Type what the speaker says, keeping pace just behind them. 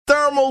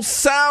thermal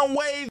sound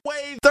wave,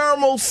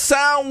 thermal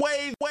sound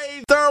wave,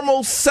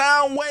 thermal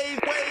sound wave.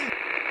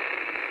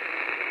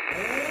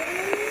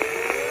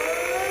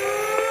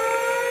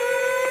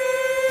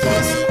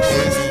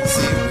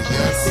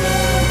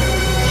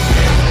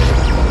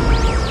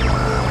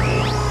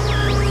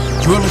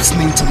 You're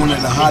listening to one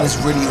of the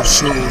hottest radio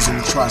shows in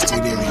the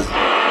tri-state area.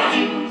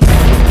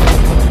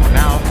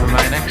 Now for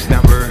my next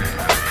number,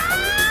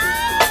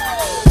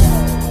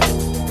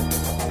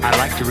 I'd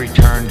like to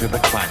return to the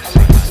classics.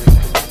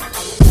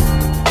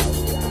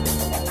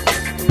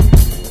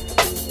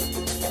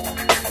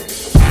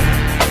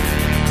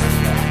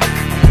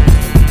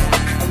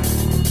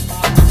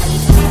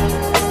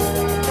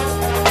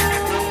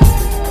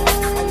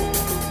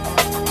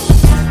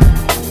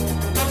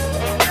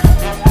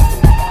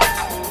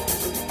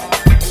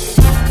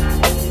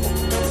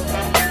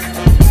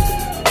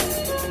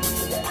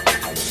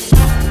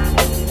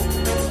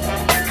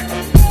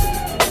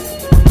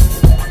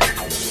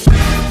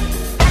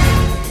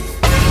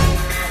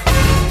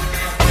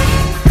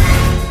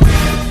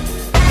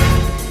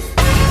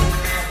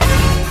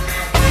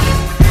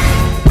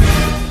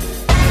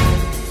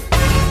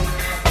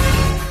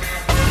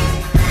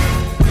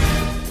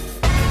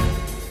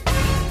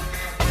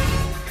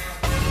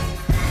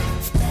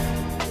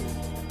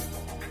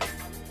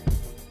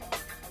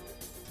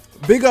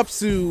 Big ups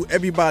to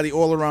everybody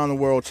all around the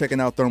world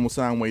checking out Thermal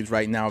Sound Waves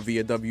right now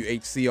via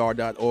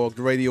WHCR.org.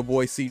 The radio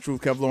boy,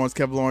 C-Truth, Kev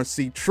Lawrence,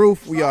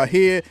 C-Truth. We are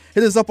here.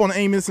 Hit us up on the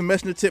AIM and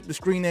Messenger tip. The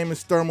screen name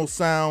is Thermal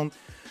Sound.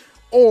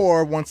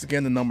 Or, once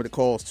again, the number to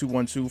call is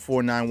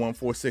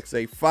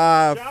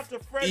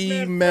 212-491-4685.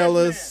 Email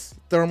us,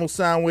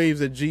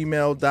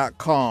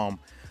 thermalsoundwaves@gmail.com.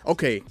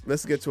 Okay,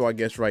 let's get to our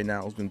guest right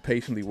now who's been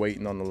patiently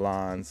waiting on the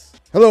lines.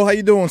 Hello, how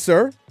you doing,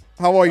 sir?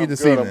 How are you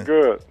this evening? I'm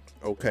good.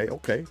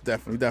 Okay.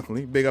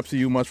 Definitely. Big up to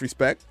you. Much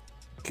respect.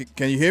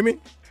 Can you hear me?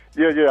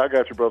 Yeah, I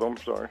got you, brother. I'm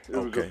sorry. It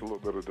was Okay. just a little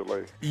bit of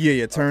delay.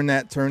 Yeah. Turn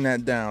that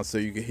down so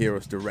you can hear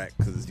us direct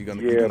because you're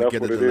gonna Yeah, that's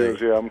get a what it delay.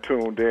 is. Yeah, I'm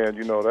tuned in.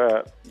 You know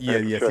that.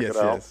 Yes. Check it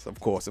out. Of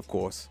course.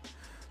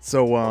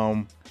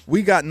 So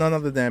we got none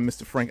other than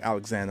Mr. Frank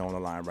Alexander on the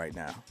line right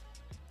now.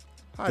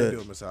 How you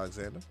doing, Mr.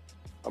 Alexander?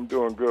 I'm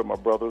doing good, my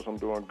brothers. I'm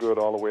doing good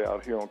all the way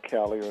out here on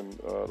Cali and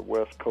the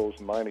West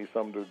Coast,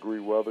 90-something degree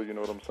weather. You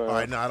know what I'm saying? All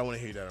right, no, I don't want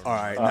to hear that. All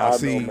right, I now know,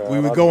 see, man.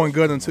 we were I going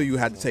good until you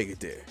had to take it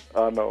there.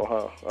 I know,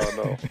 huh? I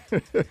know.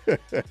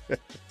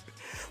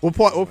 What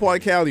part of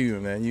Cali you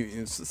in, man? You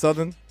in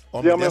Southern?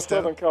 Yeah, I'm in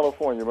Southern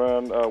California,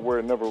 man, where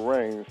it never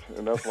rains,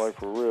 and that's like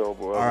for real.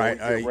 Boy. All right.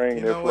 Rain,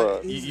 You know it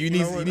what? floods. You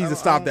need to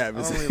stop that, I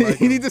don't Mr. really like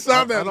You him. need to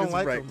stop that, I don't Mr.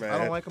 like Frank, him. man. I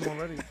don't like him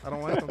already. I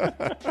don't like him.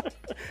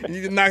 You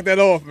need to knock that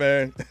off,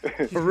 man.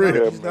 For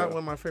real. He's not one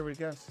of my favorite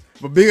guests.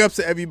 But big ups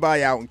to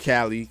everybody out in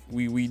Cali.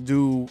 We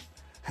do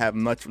have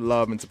much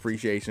love and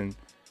appreciation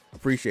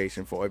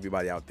for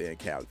everybody out there in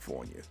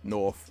California,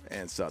 North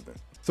and Southern.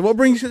 So what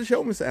brings you to the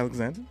show, Mr.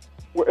 Alexander?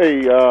 Well, hey,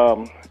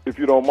 if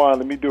you don't mind,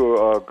 let me do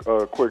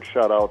a quick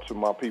shout out to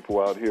my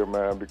people out here,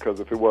 man. Because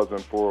if it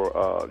wasn't for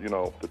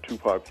the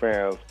Tupac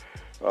fans,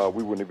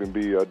 we wouldn't even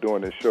be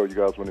doing this show. You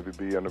guys wouldn't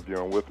even be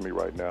interviewing with me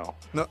right now.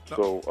 No.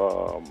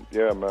 So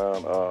yeah,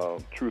 man.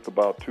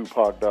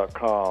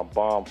 Truthabouttupac.com,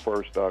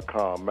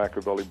 bombfirst.com,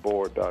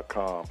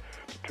 MachiavelliBoard.com.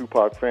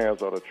 Tupac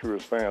fans are the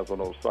truest fans on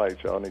those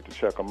sites. Y'all need to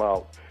check them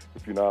out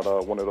if you're not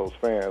one of those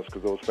fans,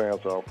 because those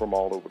fans are from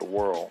all over the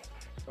world.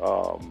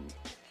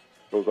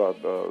 Those are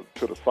to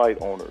the site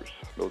owners.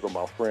 Those are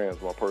my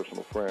friends, my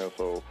personal friends.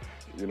 So,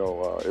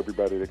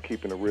 everybody that's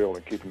keeping it real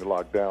and keeping it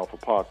locked down for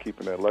Pac,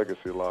 keeping that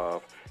legacy alive,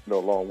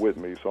 along with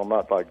me. So I'm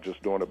not like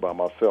just doing it by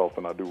myself,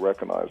 and I do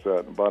recognize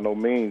that. And by no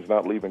means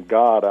not leaving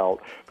God out,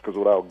 because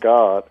without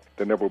God,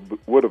 there never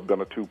would have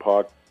been a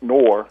Tupac,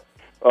 nor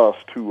us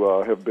to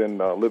have been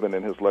living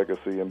in his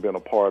legacy and been a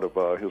part of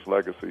his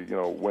legacy,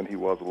 when he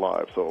was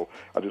alive. So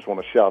I just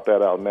want to shout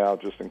that out now,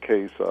 just in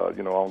case, I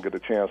don't get a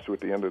chance to at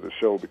the end of the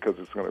show, because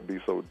it's going to be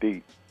so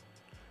deep.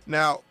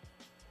 Now,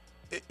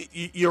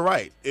 you're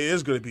right. It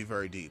is going to be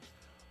very deep.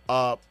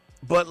 But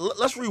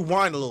let's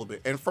rewind a little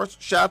bit. And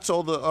first, shout out to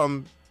all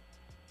the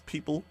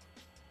people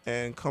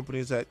and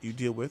companies that you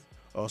deal with,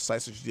 or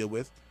sites that you deal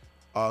with,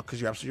 because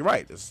you're absolutely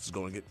right. This is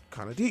going to get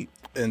kind of deep.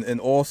 And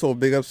also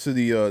big ups to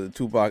the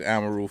Tupac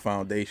Amaru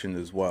Foundation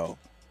as well.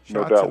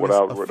 No Shout out doubt, to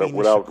without Miss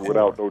Afina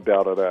Shakur. no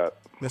doubt of that.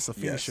 Miss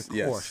Afina Shakur.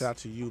 yes. Shout out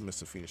to you,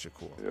 Miss Afina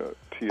Shakur. Yeah,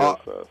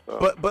 TSS.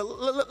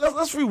 But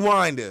let's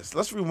rewind this.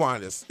 Let's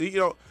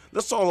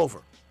all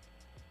over.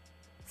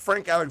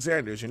 Frank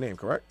Alexander is your name,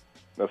 correct?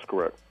 That's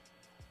correct.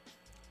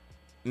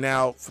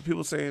 Now, for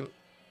people saying,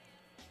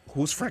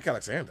 who's Frank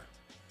Alexander?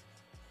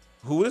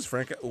 Who is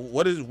Frank?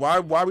 Why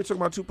are we talking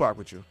about Tupac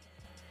with you?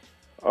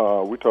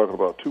 We're talking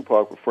about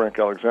Tupac with Frank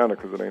Alexander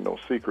because it ain't no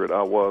secret.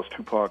 I was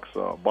Tupac's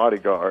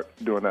bodyguard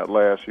during that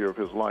last year of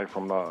his life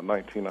from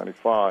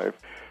 1995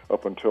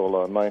 up until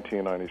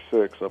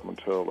 1996, up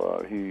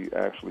until he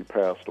actually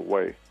passed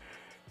away.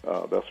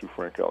 That's who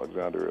Frank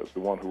Alexander is, the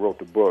one who wrote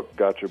the book,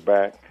 Got Your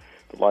Back,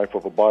 The Life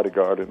of a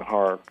Bodyguard in the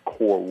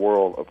Hardcore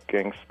World of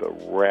Gangsta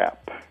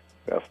Rap.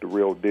 That's the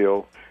real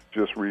deal.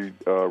 just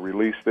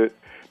released it.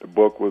 The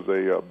book was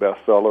a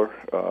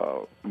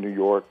bestseller. New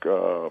York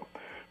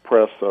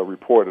press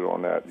reported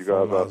on that. You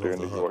guys out there in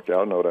New York,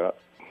 y'all know that.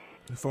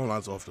 The phone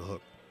line's off the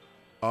hook.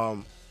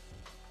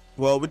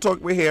 Well,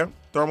 we're here.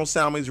 Thermal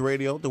Sound Waves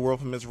Radio, the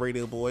world famous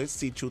radio boys,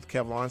 C-Truth,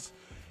 Kev Lawrence,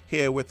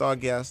 here with our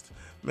guest,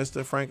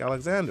 Mr. Frank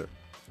Alexander,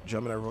 the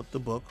gentleman that wrote the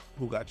book,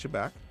 Who Got Your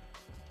Back?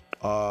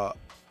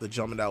 The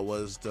gentleman that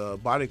was the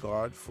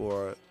bodyguard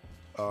for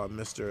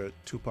Mr.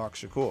 Tupac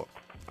Shakur.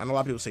 I know a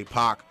lot of people say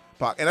Pac,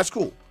 and that's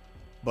cool.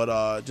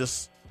 But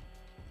just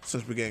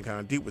since we're getting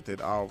kind of deep with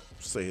it, I'll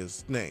say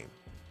his name,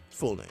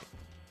 full name,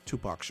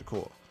 Tupac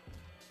Shakur.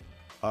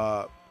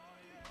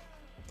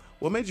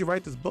 What made you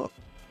write this book?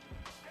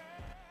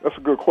 That's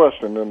a good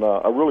question, and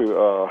I really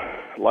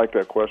like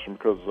that question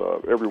because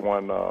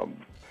everyone,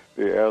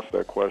 they ask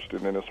that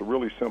question, and it's a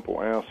really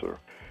simple answer.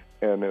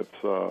 And it's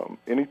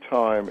any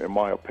time, in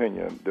my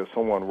opinion, that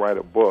someone write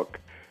a book,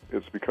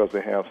 it's because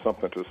they have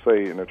something to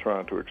say and they're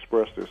trying to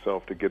express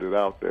themselves to get it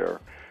out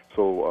there.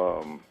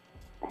 So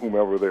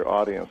whomever their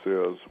audience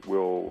is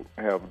will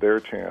have their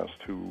chance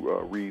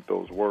to read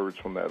those words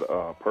from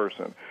that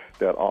person,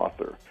 that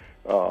author.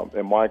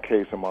 In my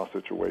case, in my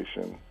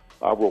situation,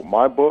 I wrote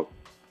my book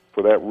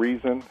for that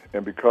reason,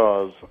 and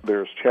because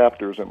there's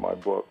chapters in my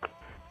book,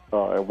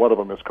 and one of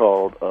them is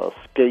called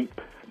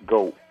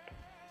Scapegoat,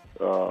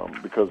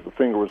 because the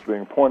finger was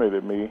being pointed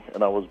at me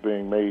and I was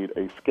being made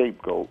a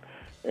scapegoat,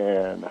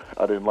 and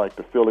I didn't like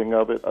the feeling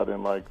of it. I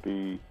didn't like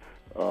the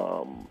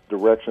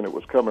direction it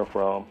was coming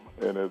from,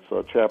 and it's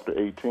chapter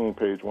 18,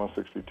 page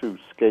 162,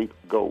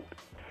 Scapegoat,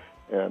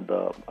 and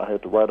I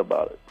had to write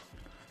about it.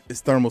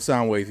 It's Thermal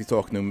Sound Waves. He's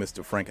talking to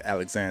Mr. Frank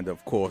Alexander,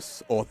 of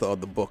course, author of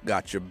the book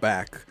Got Your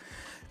Back.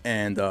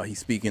 And he's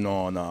speaking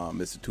on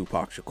Mr.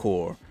 Tupac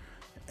Shakur,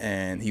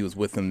 and he was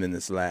with him in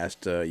this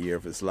last year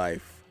of his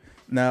life.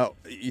 Now,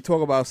 you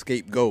talk about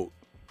scapegoat,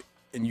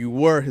 and you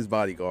were his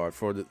bodyguard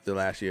for the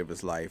last year of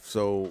his life.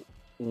 So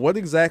what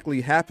exactly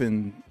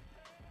happened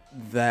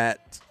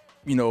that,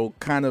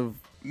 kind of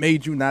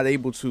made you not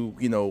able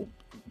to,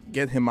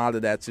 get him out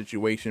of that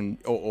situation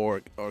or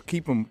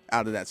keep him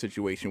out of that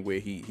situation where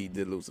he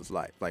did lose his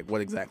life? Like,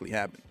 what exactly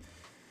happened?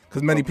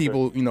 Because many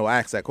people,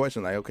 ask that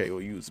question, like, okay, well,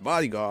 you was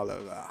bodyguard.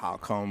 How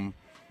come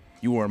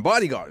you weren't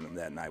bodyguarding him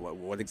that night?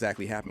 What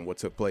exactly happened? What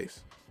took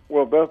place?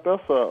 Well,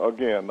 that's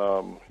again,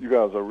 you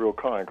guys are real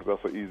kind because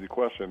that's an easy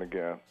question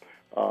again.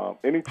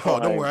 Anytime, oh,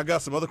 don't worry, I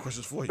got some other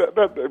questions for you.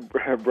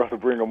 Brother,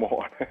 bring them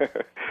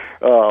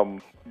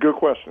on. Good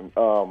question.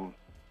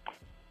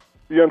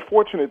 The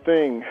unfortunate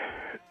thing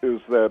is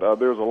that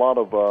there's a lot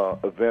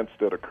of events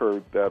that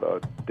occurred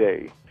that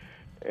day.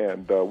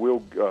 And we'll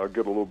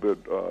get a little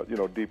bit,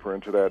 deeper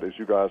into that as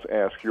you guys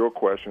ask your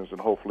questions,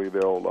 and hopefully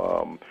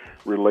they'll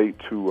relate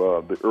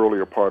to the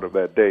earlier part of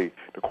that day.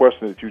 The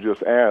question that you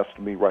just asked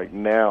me right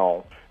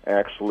now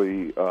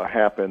actually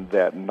happened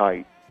that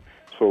night.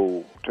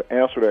 So to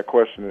answer that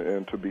question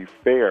and to be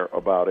fair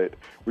about it,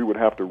 we would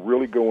have to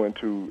really go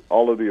into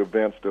all of the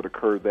events that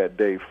occurred that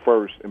day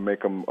first and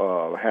make them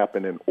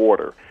happen in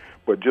order.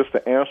 But just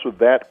to answer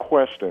that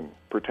question,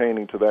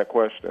 pertaining to that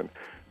question,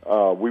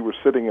 we were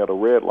sitting at a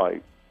red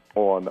light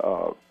on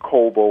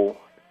Cobo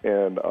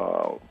and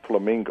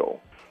Flamingo,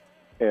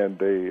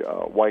 and a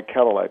white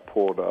Cadillac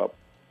pulled up,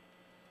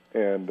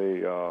 and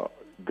a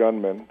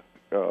gunman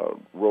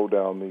rolled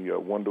down the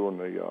window in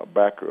the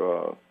back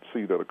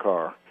seat of the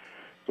car.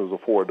 So it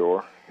was a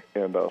four-door,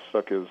 and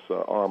stuck his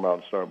arm out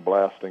and started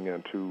blasting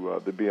into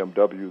the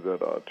BMW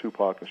that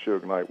Tupac and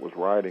Suge Knight was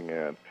riding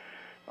in.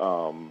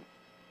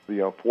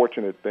 The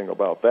unfortunate thing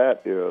about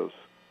that is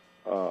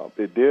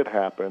it did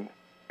happen,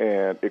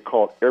 and it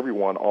caught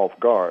everyone off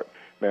guard.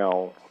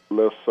 Now,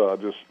 let's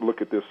just look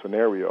at this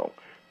scenario.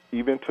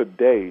 Even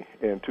today,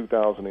 in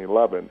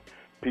 2011,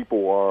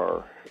 people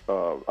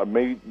are,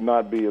 may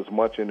not be as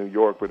much in New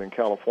York, but in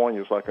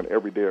California, it's like an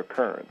everyday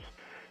occurrence.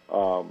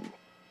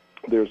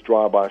 There's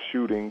drive-by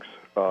shootings,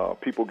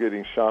 people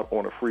getting shot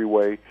on a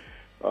freeway,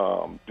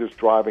 just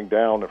driving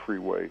down the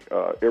freeway.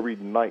 Every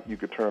night you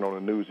could turn on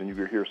the news and you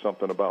could hear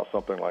something about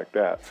something like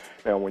that.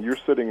 Now, when you're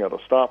sitting at a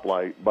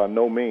stoplight, by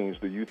no means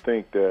do you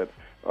think that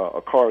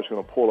a car is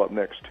going to pull up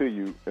next to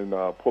you and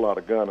pull out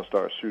a gun and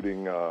start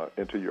shooting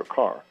into your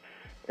car.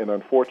 And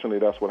unfortunately,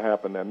 that's what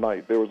happened that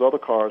night. There was other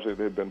cars that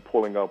had been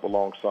pulling up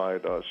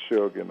alongside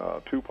Suge and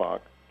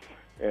Tupac.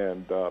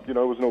 And, it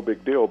was no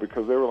big deal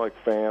because they were like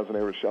fans and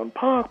they were shouting,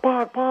 Pac,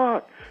 Pac,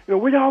 Pac.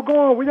 Where y'all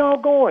going? Where y'all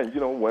going?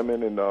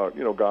 Women and,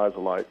 guys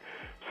are like,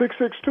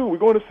 662, we're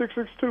going to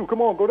 662.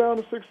 Come on, go down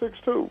to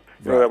 662.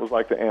 Right. That was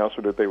like the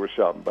answer that they were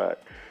shouting back.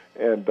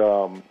 And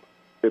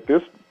at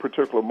this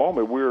particular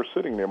moment, we were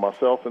sitting there,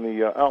 myself and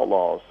the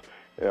Outlaws.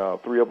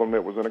 Three of them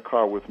that was in a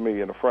car with me.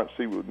 In the front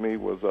seat with me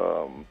was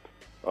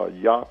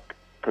Yak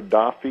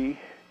Gaddafi.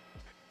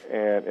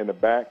 And in the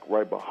back,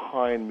 right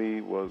behind me,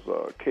 was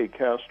K.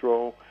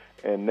 Castro,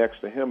 and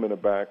next to him in the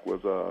back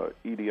was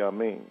Idi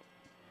Amin.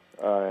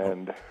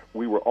 And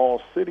we were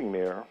all sitting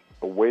there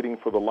waiting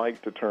for the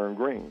light to turn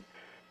green.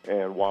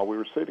 And while we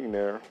were sitting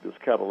there, this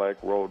Cadillac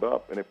rolled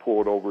up, and it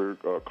pulled over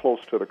close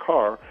to the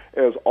car,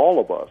 as all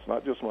of us,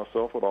 not just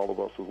myself, but all of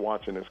us was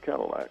watching this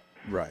Cadillac.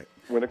 Right.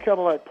 When the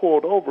Cadillac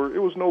pulled over, it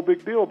was no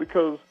big deal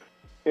because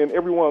in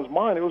everyone's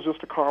mind, it was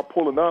just a car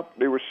pulling up.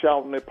 They were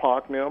shouting at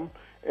Parknam,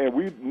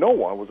 and no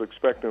one was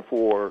expecting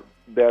for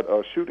that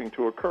shooting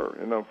to occur,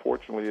 and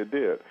unfortunately it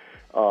did.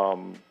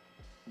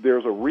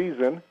 There's a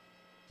reason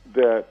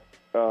that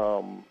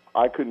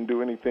I couldn't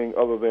do anything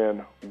other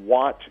than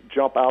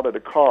jump out of the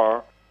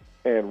car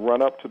and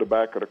run up to the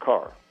back of the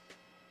car.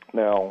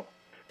 Now,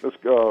 let's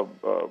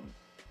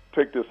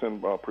take this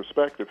in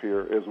perspective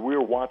here. As we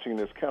were watching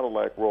this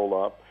Cadillac roll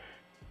up,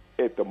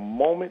 at the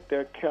moment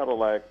that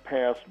Cadillac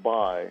passed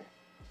by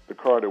the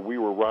car that we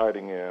were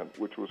riding in,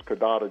 which was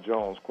Kadada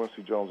Jones,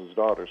 Quincy Jones's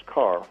daughter's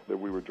car that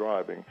we were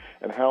driving,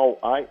 and how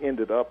I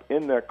ended up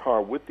in that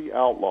car with the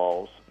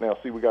Outlaws. Now,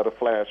 see, we got a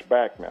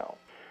flashback now.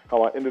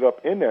 How I ended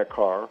up in that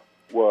car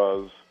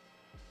was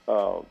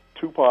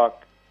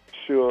Tupac,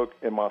 Suge,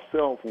 and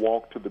myself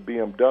walked to the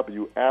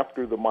BMW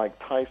after the Mike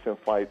Tyson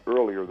fight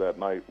earlier that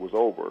night was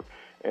over.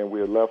 And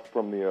we had left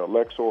from the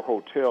Lexor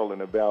Hotel in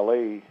the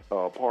valet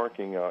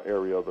parking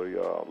area of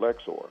the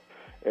Lexor.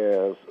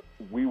 As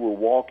we were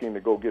walking to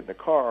go get in the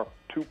car,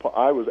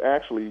 I was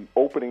actually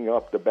opening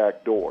up the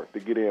back door to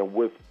get in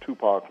with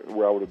Tupac,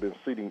 where I would have been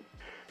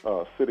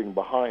sitting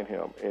behind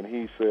him. And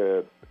he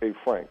said, "Hey,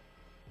 Frank,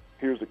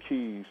 here's the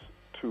keys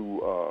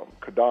to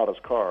Kadada's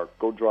car.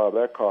 Go drive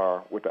that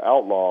car with the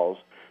Outlaws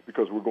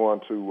because we're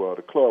going to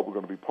the club. We're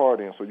going to be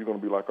partying, so you're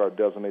going to be like our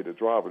designated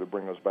driver to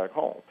bring us back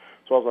home."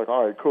 So I was like,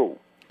 all right, cool.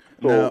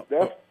 So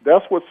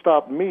that's what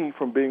stopped me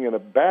from being in the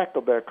back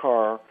of that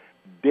car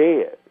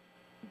dead,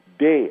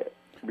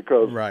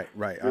 because right.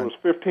 there was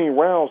 15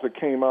 rounds that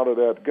came out of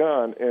that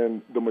gun,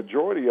 and the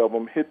majority of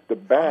them hit the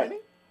back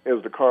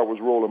as the car was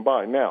rolling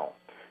by. Now,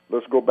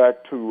 let's go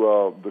back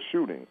to the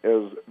shooting.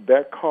 As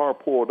that car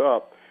pulled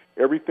up,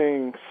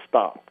 everything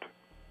stopped.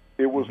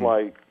 It was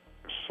like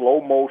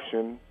slow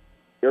motion.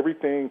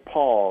 Everything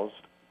paused,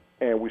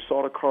 and we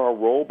saw the car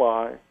roll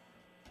by.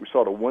 We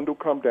saw the window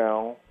come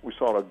down. We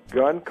saw the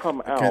gun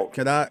come out.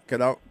 Can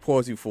I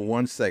pause you for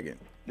 1 second?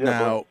 Yeah,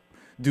 now,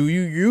 do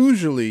you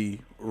usually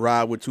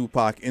ride with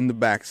Tupac in the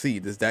back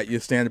seat? Is that your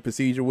standard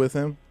procedure with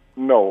him?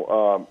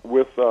 No,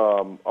 with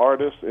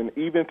artists, and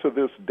even to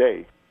this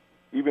day,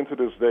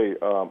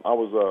 I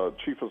was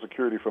chief of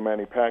security for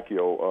Manny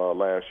Pacquiao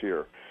last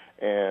year,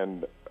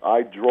 and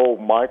I drove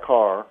my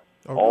car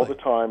all the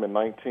time in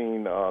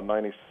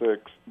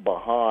 1996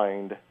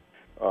 behind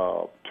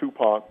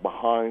Tupac,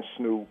 behind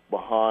Snoop,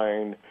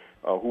 behind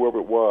whoever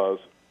it was.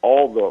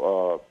 All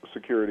the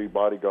security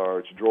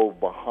bodyguards drove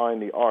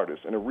behind the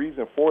artist. And the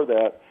reason for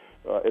that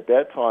at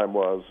that time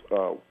was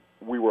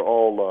we were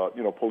all,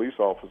 police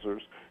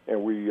officers,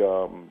 and we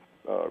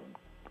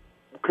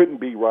couldn't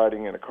be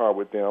riding in a car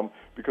with them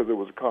because there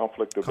was a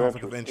conflict of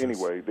interest.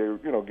 Anyway, they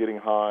were, getting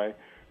high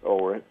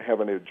or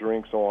having their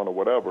drinks on or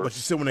whatever. But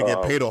you still want to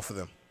get paid off for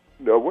them.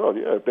 Well,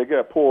 yeah, if they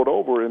got pulled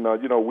over and,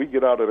 we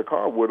get out of the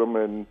car with them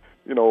and,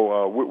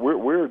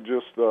 we're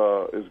just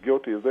as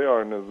guilty as they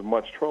are and as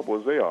much trouble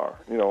as they are,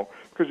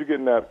 because you're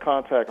getting that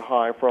contact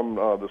high from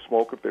the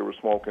smoke if they were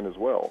smoking as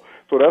well.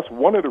 So that's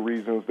one of the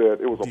reasons that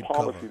it was a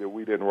policy that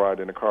we didn't ride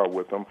in the car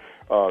with them.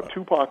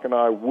 Tupac and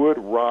I would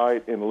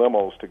ride in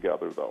limos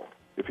together, though.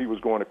 If he was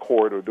going to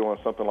court or doing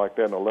something like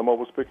that and a limo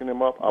was picking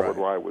him up, I would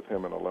ride with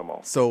him in a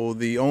limo. So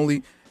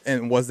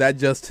and was that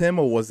just him,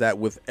 or was that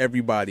with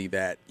everybody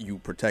that you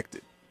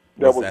protected?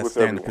 Was that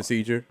standard everyone.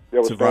 Procedure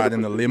to ride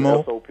in the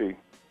limo? SOP.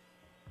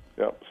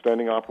 Yep,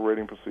 standing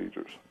operating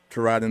procedures.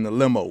 To ride in the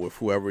limo with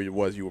whoever it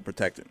was you were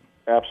protecting?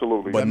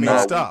 Absolutely. But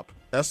not stop.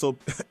 SOP.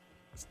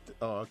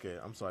 Oh, okay.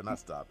 I'm sorry, not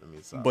stop. I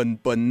mean stop.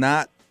 But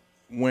not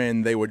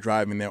when they were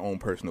driving their own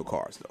personal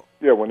cars, though.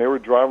 Yeah, when they were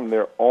driving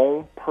their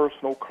own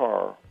personal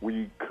car,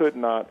 we could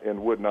not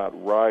and would not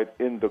ride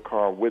in the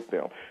car with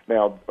them.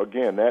 Now,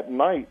 again, that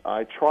night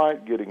I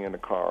tried getting in the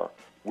car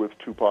with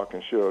Tupac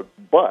and Suge,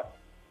 but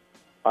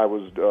I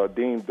was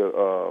deemed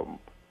the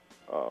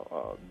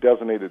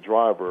designated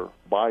driver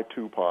by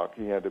Tupac.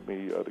 He handed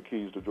me the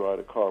keys to drive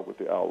the car with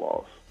the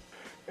Outlaws.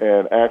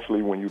 And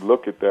actually, when you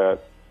look at that,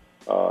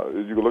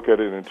 you can look at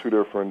it in two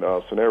different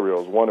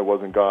scenarios. One, it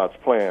wasn't God's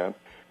plan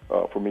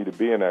for me to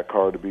be in that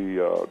car, to be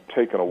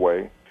taken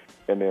away.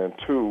 And then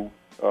two,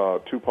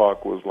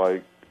 Tupac was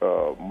like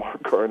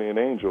Mark Guardian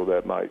Angel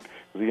that night.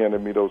 He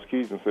handed me those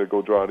keys and said,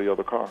 go drive the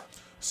other car.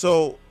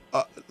 So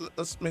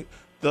let's make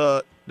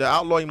the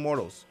Outlaw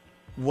Immortals.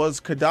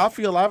 Was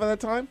Gaddafi alive at that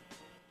time?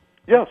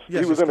 Yes,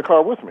 he was in the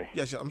car with me.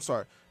 Yes, I'm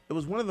sorry. It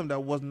was one of them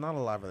that was not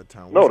alive at the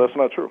time. No, that's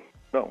not true.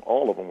 No,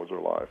 all of them was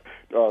alive.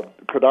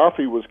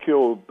 Gaddafi was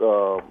killed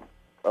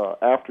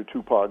after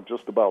Tupac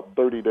just about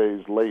 30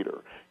 days later.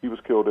 He was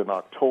killed in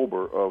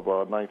October of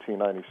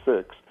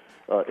 1996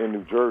 in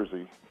New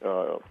Jersey,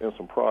 in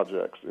some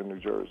projects in New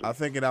Jersey. I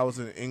think that was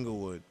in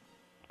Inglewood,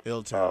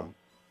 Illtown.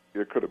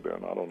 It could have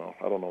been. I don't know.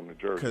 I don't know New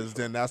Jersey. Because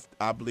then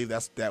I believe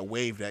that's that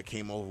wave that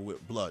came over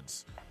with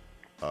Bloods.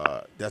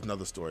 That's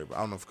another story. But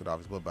I don't know if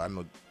Gaddafi's Blood, but I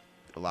know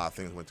a lot of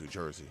things went through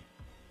Jersey.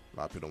 A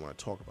lot of people don't want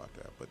to talk about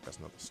that, but that's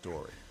another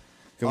story.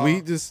 Can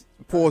we just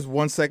pause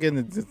 1 second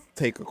and just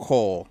take a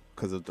call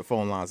because the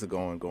phone lines are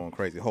going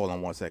crazy? Hold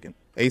on 1 second.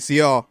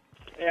 ACR.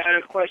 Yeah, I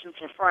had a question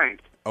for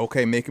Frank.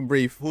 Okay, make it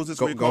brief. Who's this?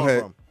 Go calling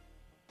ahead.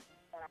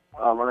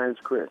 from? My name's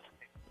Chris.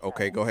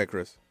 Okay, go ahead,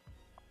 Chris.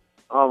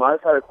 I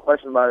just had a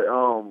question about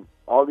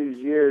all these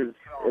years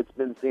it's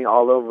been seen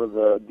all over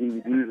the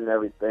DVDs and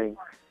everything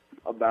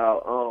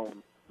about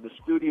the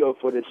studio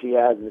footage he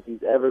has and if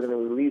he's ever going to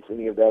release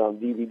any of that on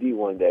DVD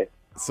one day.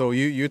 So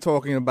you're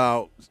talking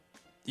about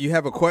you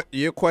have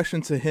your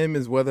question to him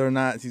is whether or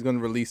not he's going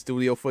to release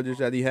studio footage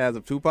that he has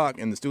of Tupac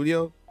in the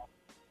studio?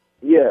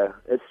 Yeah,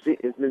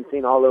 it's been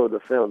seen all over the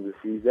films if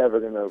he's ever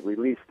going to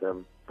release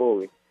them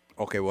fully.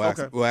 Okay, we'll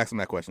ask him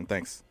that question.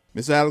 Thanks.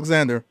 Mr.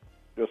 Alexander.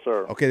 Yes,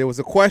 sir. Okay, there was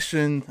a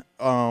question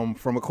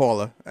from a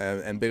caller,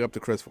 and big up to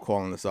Chris for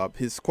calling us up.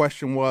 His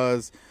question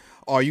was,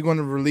 are you going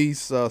to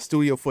release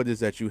studio footage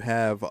that you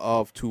have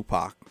of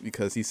Tupac?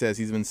 Because he says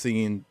he's been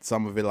seeing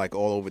some of it like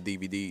all over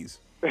DVDs.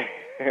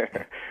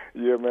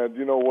 Yeah, man.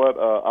 You know what?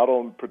 I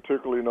don't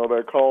particularly know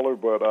that caller,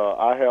 but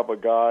I have a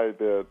guy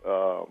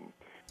that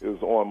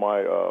is on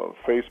my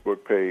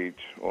Facebook page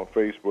on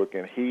Facebook,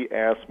 and he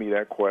asks me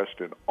that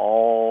question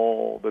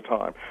all the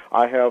time.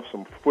 I have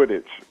some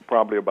footage,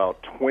 probably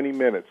about 20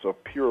 minutes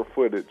of pure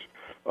footage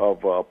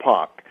of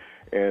Pac,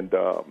 and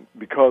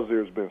because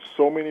there's been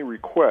so many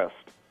requests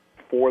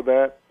for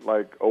that,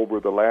 like over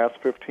the last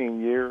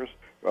 15 years,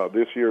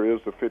 this year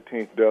is the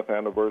 15th death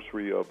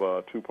anniversary of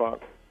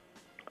Tupac.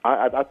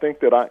 I think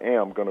that I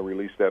am going to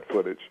release that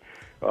footage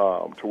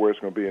to where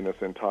it's going to be in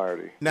its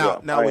entirety. Now,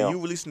 when you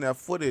releasing that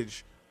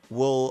footage,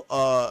 will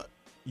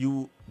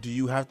you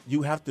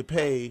have to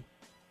pay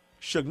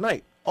Suge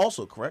Knight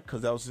also, correct?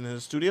 Because that was in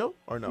his studio,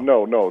 or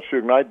no? No.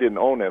 Suge Knight didn't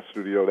own that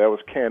studio. That was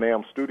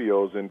Can-Am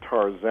Studios in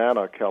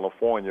Tarzana,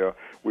 California,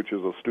 which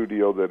is a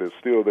studio that is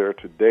still there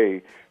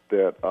today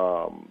that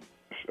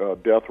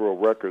Death Row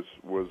Records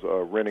was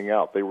renting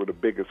out. They were the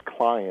biggest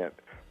client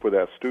for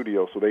that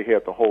studio, so they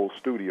had the whole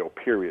studio,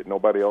 period.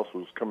 Nobody else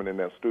was coming in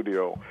that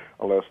studio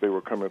unless they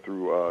were coming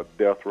through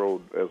Death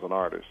Row as an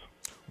artist.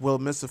 Will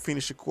Miss Afeni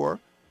Shakur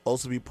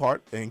also be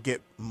part and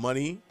get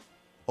money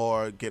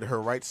or get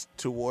her rights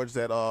towards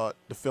that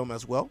the film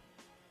as well?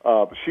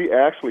 She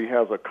actually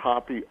has a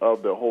copy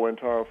of the whole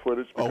entire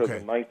footage because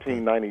in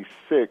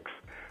 1996,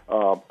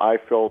 I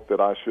felt that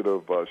I should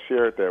have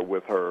shared that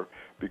with her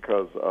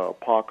because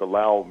Pac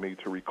allowed me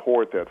to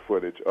record that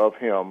footage of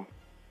him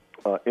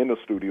in the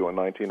studio in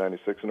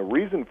 1996. And the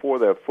reason for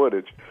that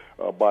footage,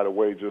 by the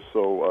way, just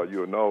so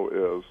you know,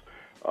 is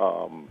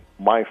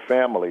my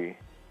family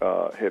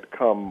had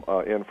come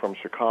in from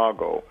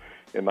Chicago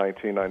in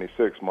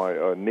 1996.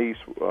 My niece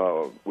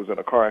was in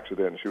a car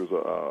accident, and she was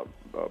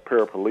a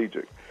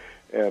paraplegic.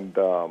 And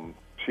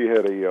she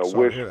had a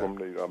wish from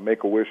the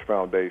Make-A-Wish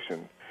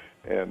Foundation.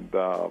 And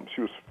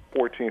she was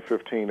 14,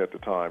 15 at the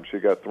time. She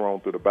got thrown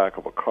through the back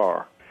of a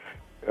car,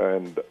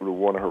 and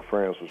one of her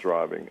friends was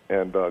driving.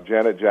 And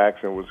Janet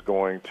Jackson was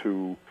going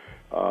to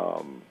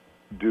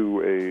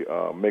do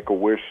a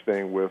Make-A-Wish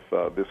thing with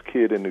this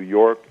kid in New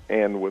York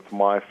and with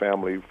my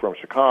family from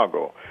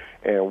Chicago.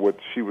 And what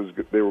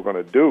they were going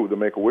to do, the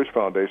Make-A-Wish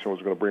Foundation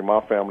was going to bring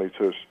my family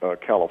to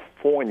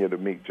California to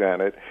meet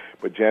Janet,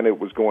 but Janet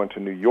was going to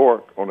New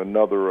York on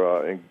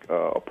another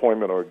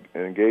appointment or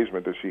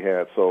engagement that she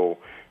had. So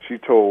she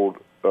told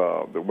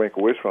the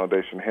Make-A-Wish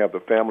Foundation have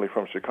the family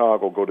from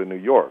Chicago go to New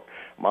York.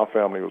 My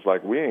family was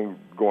like, we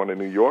ain't going to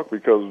New York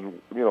because,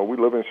 we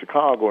live in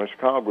Chicago, and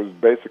Chicago is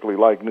basically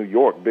like New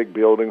York, big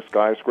buildings,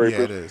 skyscrapers.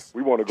 Yeah, it is.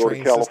 We want to go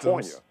to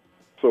California. Systems.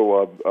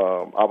 So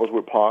I was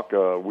with Pac.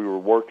 We were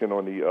working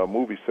on the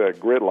movie set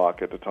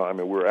Gridlock at the time,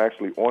 and we were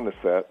actually on the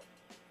set.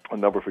 I'll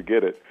never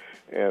forget it.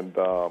 And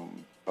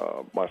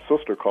my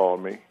sister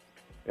called me,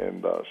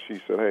 and she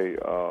said, hey,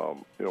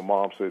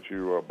 Mom said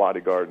you were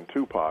bodyguarding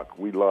Tupac.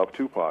 We love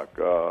Tupac.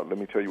 Let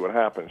me tell you what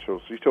happened. So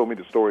she told me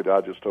the story that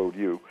I just told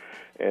you.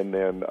 And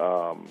then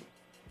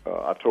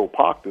I told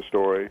Pac the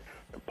story,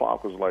 and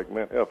Pac was like,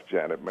 man, F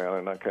Janet, man.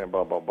 And I came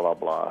blah, blah, blah,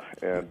 blah.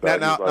 And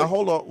now,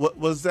 hold on. What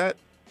was that?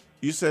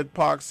 You said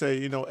Pac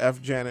say,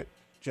 F Janet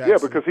Jackson. Yeah,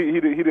 because he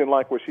didn't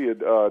like what she had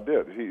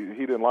did.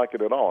 He didn't like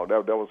it at all.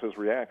 That was his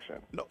reaction.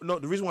 No.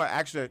 The reason why I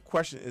asked you that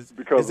question is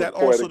because is that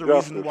also the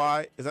reason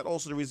why? Is that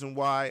also the reason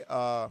why?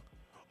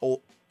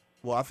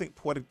 Well, I think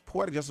poetic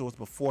justice was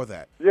before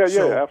that. Yeah,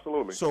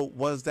 absolutely. So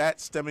was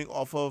that stemming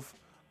off of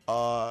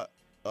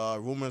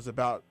rumors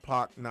about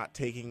Pac not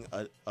taking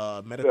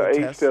a medical test?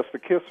 The AIDS test to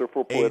kiss her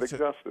for poetic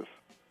justice.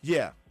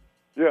 Yeah.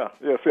 Yeah.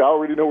 See, I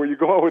already know where you're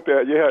going with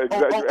that. Yeah,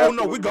 exactly. Oh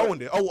no, we're going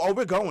there. Oh,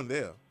 we're going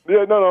there.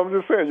 Yeah, no, I'm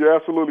just saying you're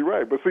absolutely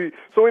right. But see,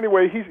 so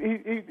anyway,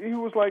 he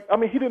was like, I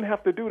mean, he didn't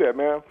have to do that,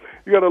 man.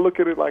 You got to look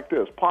at it like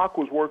this. Pac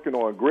was working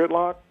on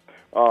Gridlock.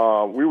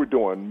 We were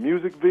doing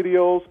music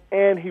videos,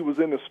 and he was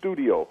in the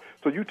studio.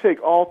 So you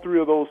take all three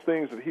of those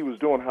things that he was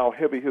doing, how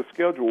heavy his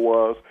schedule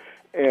was,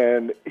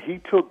 and he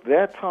took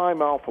that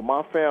time out for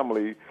my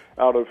family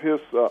out of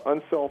his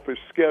unselfish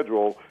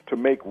schedule to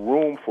make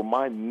room for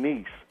my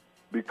niece,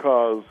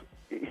 because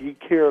he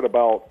cared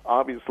about,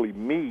 obviously,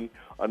 me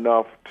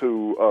enough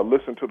to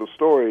listen to the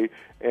story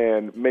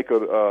and make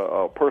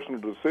a personal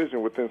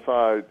decision with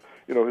inside,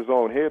 his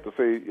own head to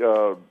say,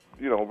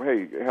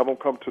 hey, have him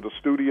come to the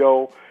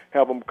studio,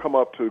 have him come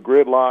up to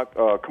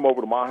Gridlock, come over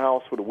to my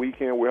house for the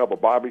weekend. We'll have a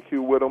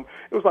barbecue with him.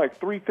 It was like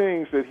 3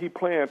 things that he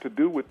planned to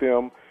do with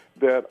them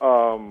that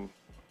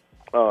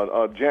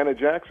Janet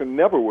Jackson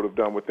never would have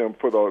done with them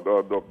for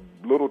the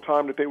little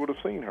time that they would have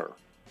seen her.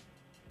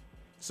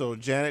 So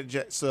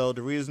so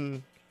the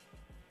reason,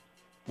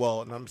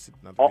 well,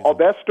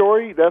 that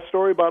story,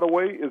 by the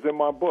way, is in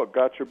my book,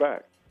 Got Your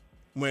Back.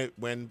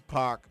 When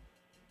Pac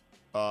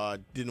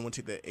didn't want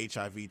to take the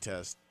HIV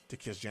test to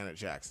kiss Janet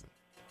Jackson.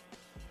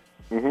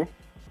 Mm-hmm.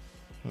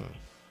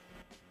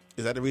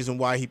 Is that the reason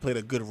why he played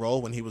a good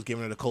role when he was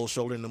giving her the cold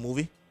shoulder in the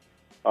movie?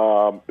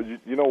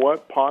 You know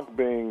what? Pac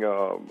being,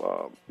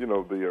 the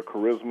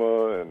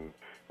charisma and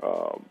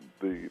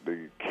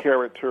the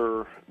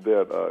character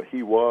that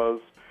he was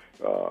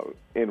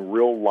in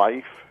real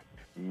life,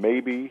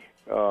 maybe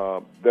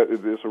that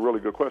is a really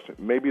good question.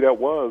 Maybe that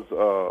was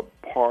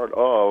part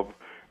of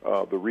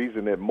the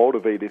reason that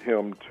motivated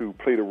him to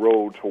play the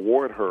role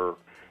toward her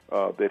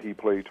that he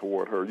played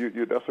toward her.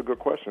 That's a good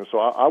question. So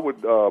I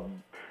would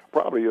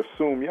probably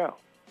assume, yeah,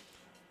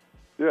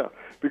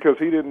 because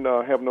he didn't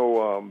have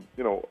no,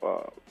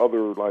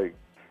 other like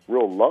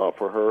real love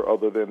for her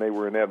other than they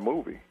were in that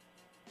movie.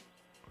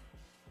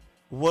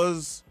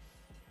 Was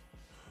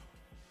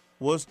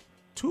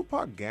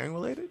Tupac gang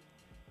related?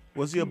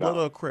 Was he a Blood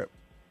or a Crip?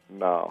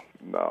 No.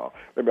 I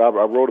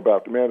wrote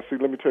about it. Man, see,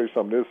 let me tell you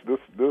something.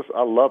 This,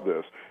 I love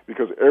this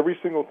because every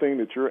single thing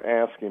that you're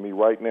asking me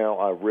right now,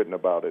 I've written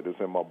about it. Is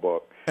in my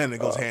book. And it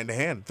goes hand to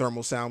hand.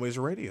 Thermal Sound Waves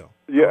Radio.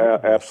 Yeah,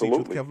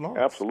 absolutely.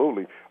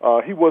 Absolutely.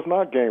 He was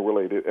not gang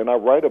related, and I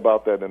write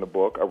about that in the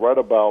book. I write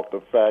about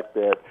the fact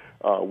that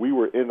we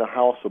were in the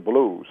House of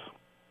Blues,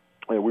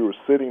 and we were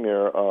sitting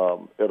there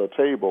at a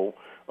table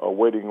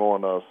waiting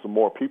on some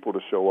more people to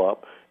show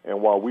up.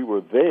 And while we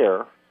were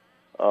there,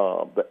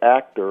 the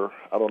actor,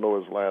 I don't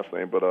know his last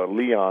name, but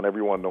Leon,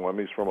 everyone know him.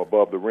 He's from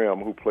Above the Rim,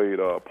 who played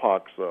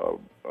Pac's, I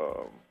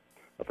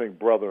think,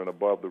 brother in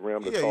Above the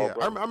Rim. Yeah.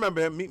 I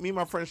remember him. Me and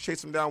my friends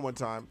chased him down one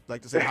time,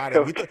 like to say hi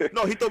to him. He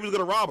thought we was going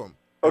to rob him.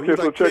 Okay,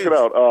 so check it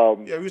out.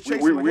 He was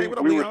chasing him. We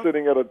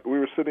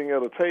were sitting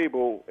at a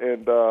table,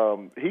 and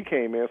he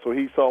came in. So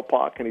he saw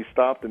Pac, and he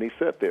stopped, and he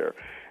sat there,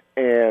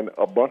 and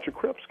a bunch of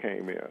Crips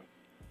came in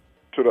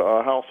to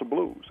the House of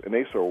Blues, and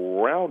they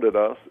surrounded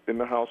us in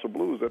the House of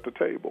Blues at the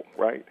table,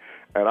 right?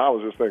 And I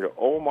was just thinking,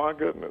 oh my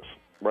goodness,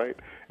 right?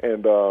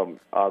 And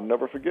I'll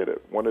never forget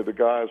it. One of the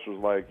guys was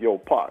like, "Yo,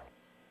 Pac,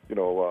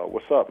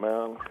 what's up,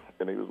 man?"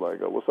 And he was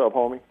like, "What's up,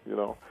 homie?"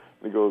 And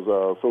he goes,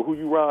 "So who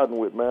you riding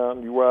with,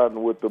 man? You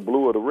riding with the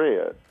blue or the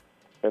red?"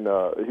 And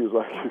he was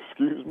like,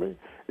 "Excuse me?"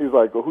 He's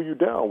like, "Well, who you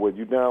down with?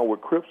 You down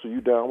with Crips or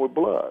you down with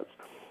Bloods?"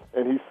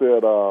 And he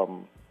said,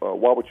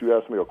 "Why would you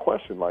ask me a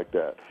question like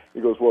that?" He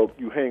goes, "Well,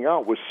 you hang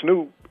out with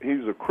Snoop.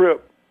 He's a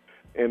Crip,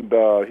 and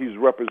he's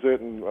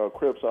representing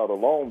Crips out of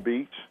Long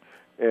Beach,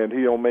 and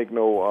he don't make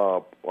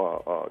no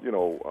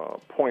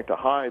point to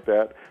hide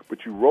that.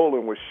 But you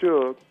rolling with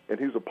Suge, and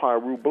he's a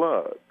Piru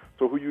Blood.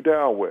 So who you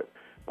down with?"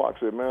 Pac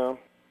said, "Man,"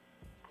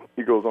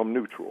 he goes, "I'm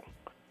neutral."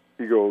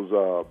 He goes,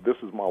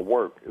 "This is my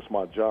work. It's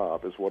my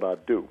job. It's what I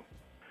do."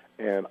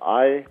 And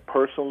I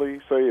personally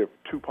say if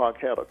Tupac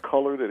had a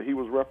color that he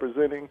was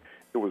representing,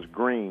 it was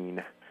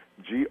green.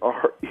 Green,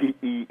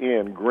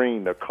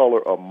 green, the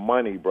color of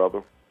money,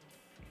 brother.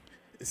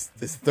 It's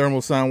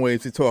Thermal Sound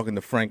Waves. We're talking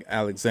to Frank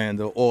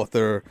Alexander,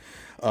 author,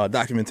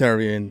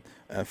 documentarian,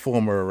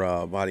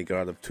 former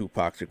bodyguard of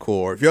Tupac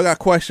Shakur. If y'all got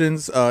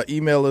questions,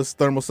 email us,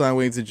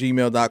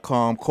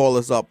 thermalsoundwaves@gmail.com. Call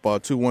us up,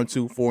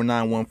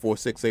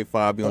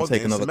 212-491-4685. We're going to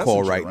take another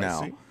call right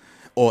now. See?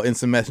 Or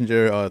Instant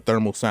Messenger,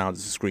 Thermal Sound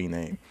is the screen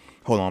name.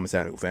 Hold on, Mr.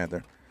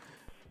 Alexander.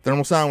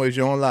 Thermal Sound Waves,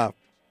 you're on live.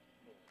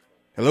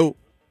 Hello?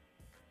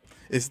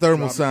 It's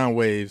Thermal Sound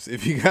Waves.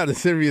 If you got a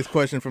serious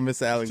question for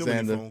Mr.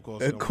 Alexander,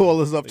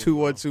 call us up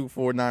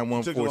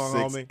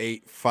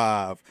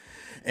 212-491-4685.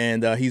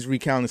 And he's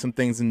recounting some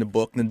things in the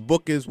book. And the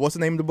book is, what's the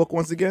name of the book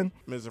once again?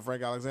 Mr.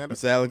 Frank Alexander.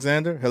 Mr.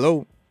 Alexander,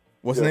 hello.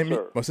 What's the name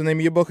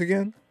of your book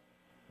again?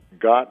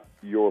 Got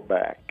Your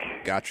Back.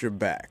 Got Your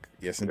Back.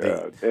 Yes,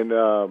 indeed. And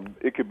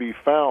it could be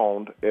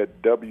found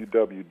at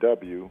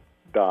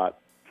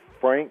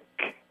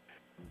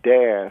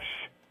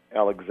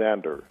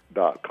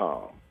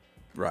www.frank-alexander.com.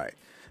 Right.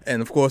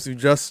 And, of course, we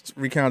just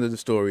recounted the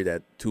story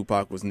that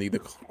Tupac was neither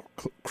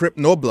Crip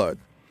nor Blood.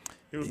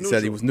 He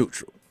said he was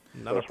neutral.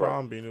 Not a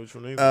problem being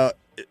neutral neither.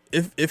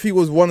 If he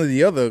was one or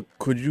the other,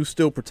 could you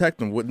still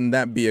protect him? Wouldn't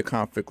that be a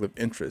conflict of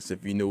interest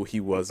if you knew he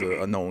was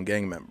a known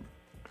gang member?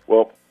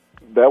 Well,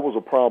 that was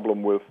a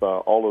problem with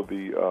all of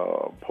the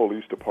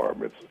police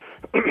departments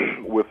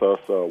with us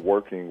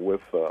working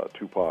with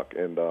Tupac.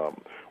 And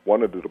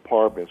one of the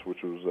departments,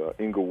 which was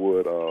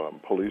Inglewood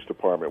Police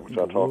Department, which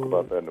I talk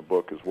about that in the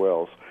book as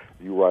well. So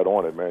you right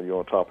on it, man. You're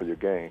on top of your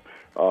game.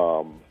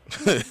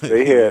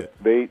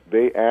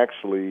 They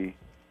actually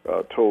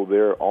told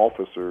their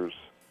officers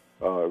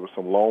it was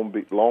from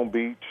Long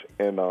Beach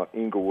and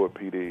Inglewood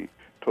PD,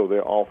 told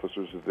their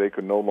officers that they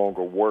could no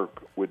longer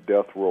work with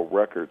Death Row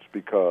Records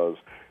because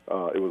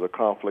it was a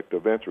conflict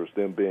of interest,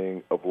 them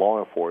being of law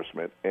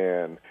enforcement,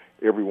 and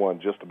everyone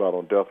just about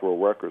on Death Row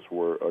Records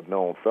were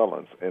known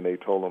felons, and they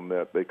told them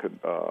that they could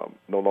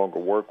no longer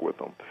work with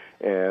them.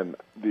 And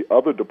the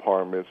other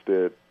departments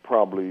that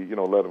probably,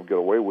 let them get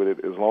away with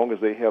it, as long as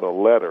they had a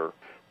letter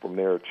from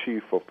their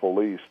chief of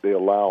police, they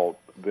allowed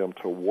them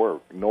to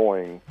work,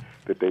 knowing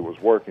that they was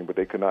working, but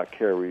they could not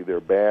carry their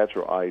badge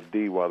or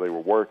ID while they were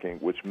working,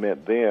 which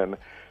meant then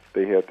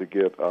they had to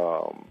get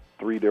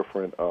 3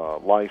 different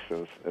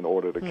licenses in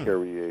order to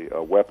carry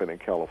a weapon in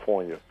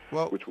California,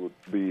 which would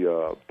be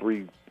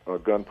 3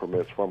 gun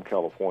permits from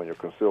California,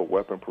 concealed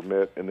weapon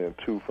permit, and then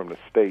 2 from the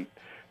state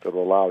that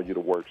will allow you to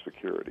work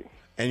security.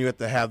 And you have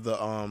to have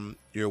the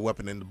your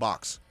weapon in the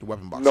box, the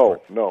weapon box. No,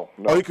 correct? no.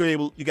 Oh, you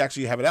can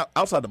actually have it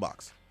outside the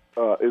box.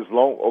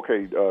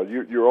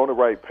 You're on the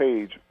right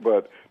page,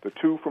 but the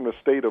 2 from the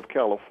state of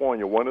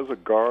California, one is a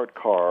guard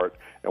card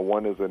and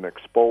one is an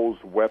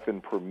exposed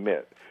weapon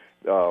permit.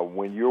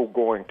 When you're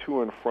going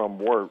to and from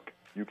work,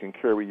 you can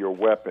carry your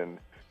weapon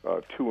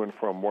to and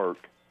from work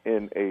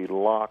in a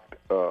locked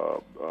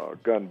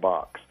gun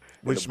box.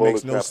 Which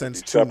makes no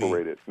sense to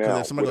me. Because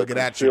if somebody will get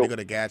at you, they're going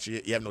to get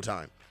you. You have no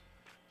time.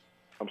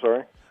 I'm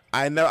sorry?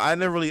 I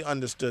never really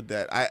understood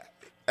that.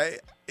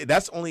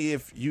 That's only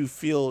if you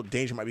feel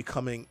danger might be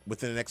coming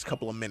within the next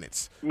couple of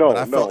minutes. But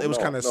I felt it was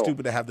kind of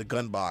stupid to have the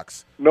gun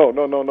box. No.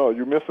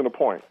 You're missing the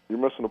point.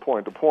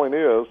 The point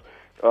is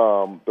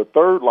the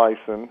third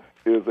license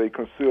is a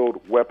concealed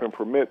weapon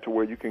permit to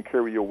where you can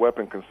carry your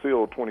weapon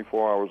concealed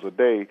 24 hours a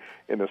day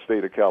in the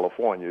state of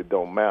California. It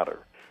don't matter.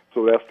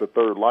 So that's the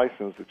third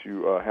license that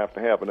you have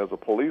to have. And as a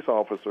police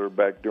officer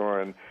back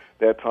during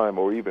that time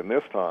or even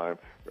this time,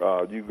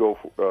 you go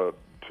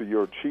to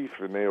your chief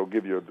and they'll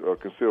give you a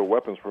concealed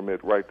weapons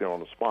permit right there on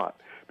the spot.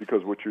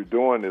 Because what you're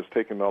doing is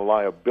taking the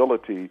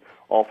liability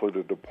off of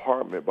the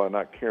department by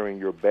not carrying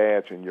your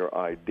badge and your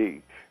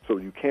ID. So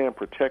you can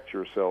protect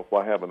yourself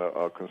by having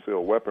a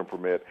concealed weapon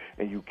permit,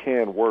 and you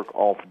can work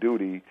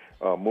off-duty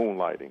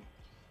moonlighting.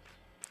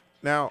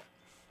 Now,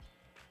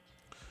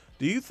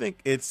 do you think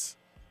it's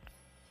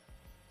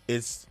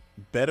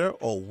better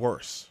or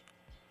worse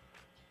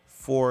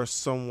for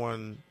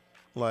someone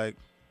like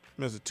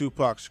Mr.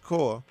 Tupac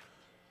Shakur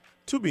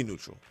to be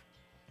neutral?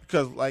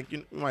 Because,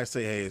 you might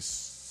say, hey,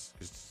 it's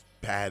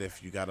bad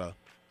if you got to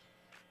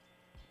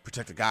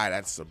protect a guy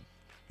that's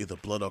either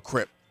blood or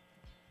Crip.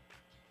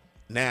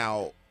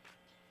 Now,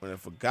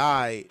 if a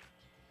guy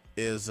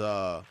is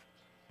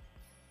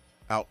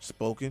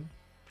outspoken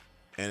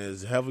and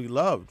is heavily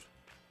loved,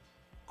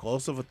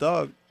 close of a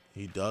thug,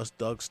 he does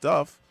thug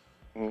stuff,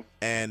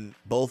 and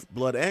both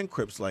blood and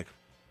Crips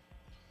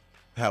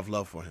have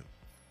love for him.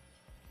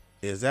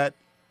 Is that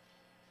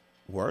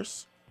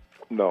worse?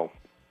 No.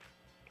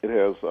 It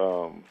has.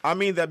 I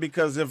mean that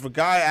because if a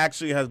guy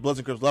actually has Bloods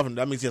and Crips love him,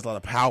 that means he has a lot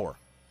of power.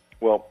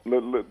 Well,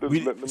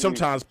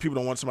 sometimes people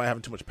don't want somebody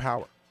having too much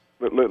power.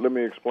 Let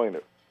me explain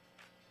it.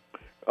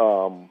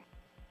 I'm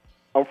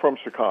from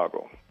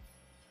Chicago.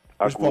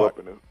 Which part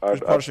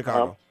of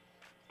Chicago?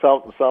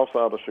 South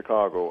side of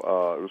Chicago.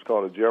 It was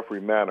called a Jeffrey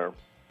Manor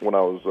when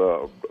I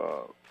was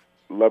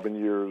 11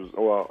 years.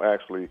 Well,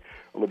 actually,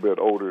 a little bit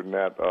older than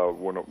that.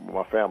 When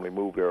my family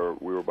moved there,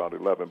 we were about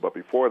 11. But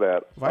before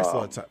that, Vice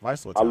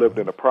Lord I lived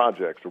in the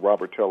projects, the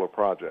Robert Teller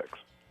projects.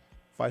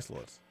 Vice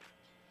Lords.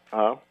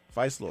 Huh?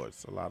 Vice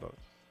Lords. A lot of.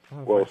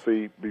 Well,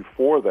 see,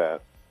 before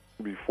that,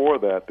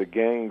 the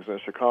gangs in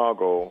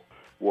Chicago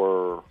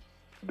were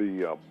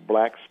the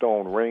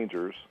Blackstone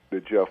Rangers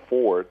that Jeff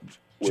Ford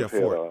was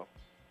head of.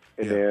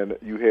 And then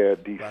you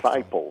had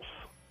Disciples.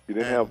 You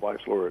didn't have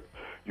Vice Lord.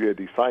 You had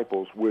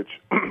Disciples, which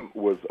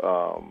was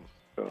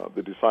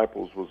the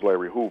Disciples was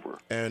Larry Hoover.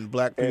 And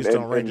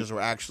Blackstone Rangers were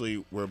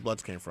actually where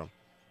Bloods came from.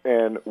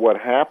 And what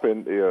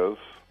happened is,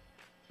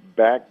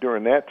 back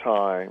during that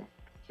time,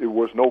 there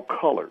was no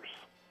colors.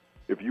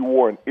 If you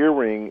wore an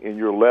earring in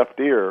your left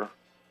ear,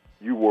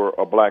 you were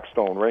a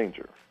Blackstone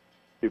Ranger.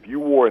 If you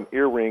wore an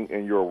earring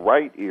in your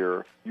right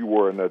ear, you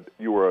were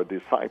a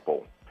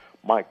disciple.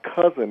 My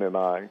cousin and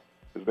I,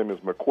 his name is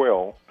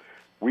McQuell,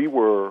 we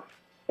were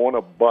on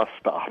a bus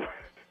stop,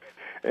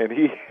 and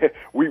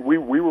we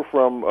were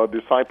from a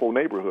disciple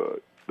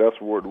neighborhood. That's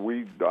where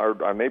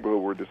our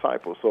neighborhood were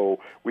disciples. So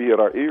we had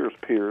our ears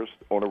pierced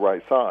on the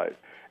right side,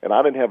 and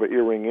I didn't have an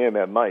earring in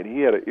that night. He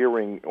had an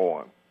earring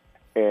on,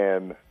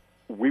 and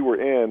we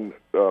were in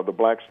the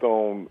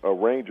Blackstone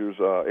Rangers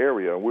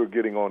area, and we were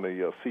getting on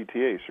the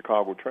CTA,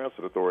 Chicago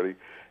Transit Authority,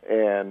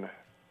 and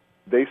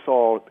they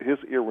saw his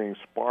earring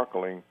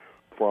sparkling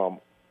from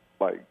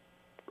like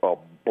a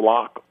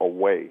block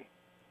away.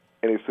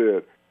 And they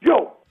said,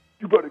 yo,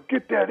 you better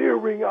get that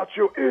earring out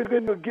your ear,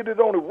 then get it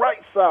on the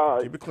right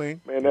side. Keep it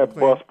clean. Man, that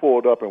bus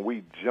pulled up, and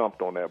we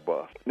jumped on that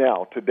bus.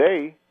 Now,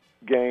 today,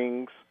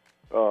 gangs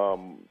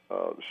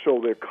show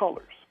their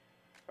colors.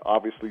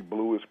 Obviously,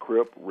 blue is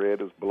Crip,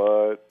 red is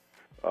Blood.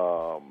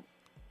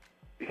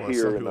 Well, some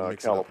here in people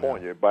mix it up now.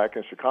 California. Back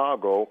in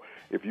Chicago,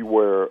 if you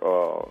wear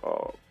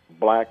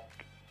black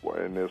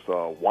and this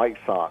White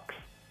Sox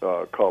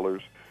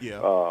colors,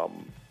 Yeah.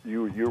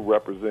 you're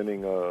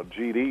representing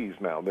GDs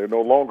now. They're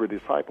no longer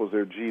disciples;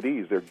 they're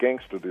GDs. They're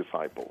gangster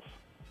disciples.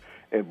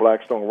 And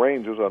Blackstone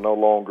Rangers are no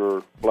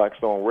longer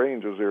Blackstone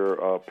Rangers; they're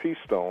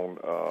Peastone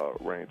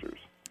Rangers.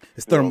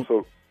 It's You know, thermal.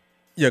 so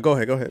Yeah, go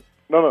ahead.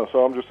 no.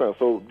 So I'm just saying.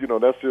 So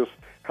that's just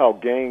how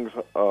gangs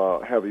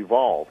have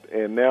evolved,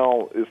 and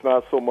now it's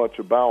not so much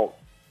about.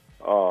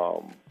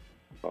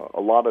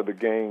 A lot of the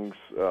gangs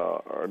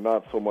are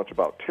not so much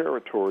about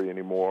territory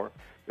anymore.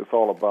 It's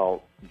all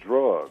about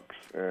drugs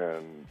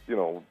and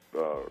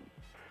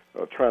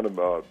trying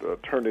to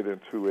turn it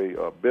into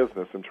a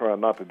business and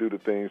trying not to do the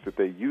things that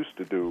they used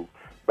to do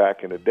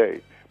back in the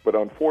day. But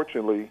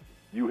unfortunately,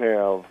 you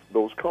have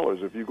those colors.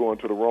 If you go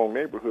into the wrong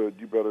neighborhood,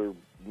 you better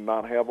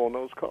not have on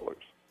those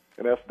colors.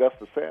 And that's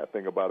the sad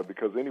thing about it,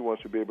 because anyone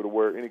should be able to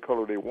wear any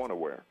color they want to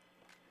wear.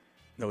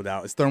 No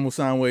doubt. It's Thermal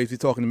Sound Waves. We're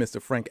talking to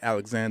Mr. Frank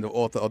Alexander,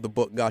 author of the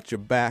book Got Your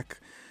Back,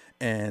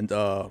 and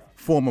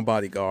former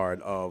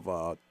bodyguard of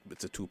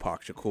Mr.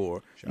 Tupac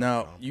Shakur.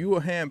 Now, you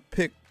were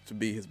handpicked to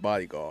be his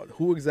bodyguard.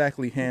 Who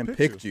exactly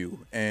handpicked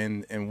you,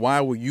 and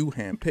why were you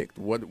handpicked?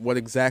 What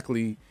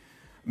exactly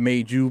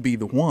made you be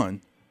the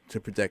one to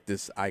protect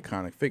this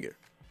iconic figure?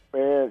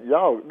 Man,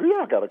 y'all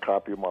got a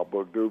copy of my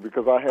book, dude,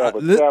 because I have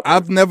a chapter.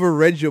 I've never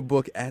read your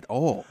book at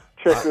all.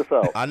 Check this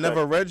out. I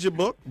never read your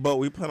book, but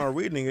we plan on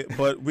reading it.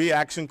 But we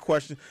asking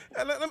questions.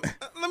 And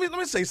let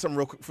me say something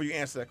real quick before you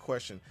answer that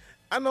question.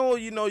 I know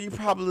you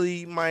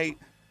probably might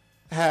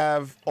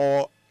have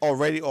or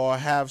already or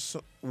have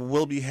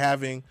will be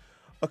having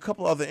a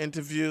couple other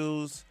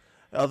interviews,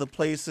 other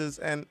places,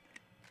 and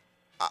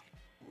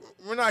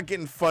we're not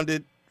getting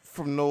funded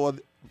from all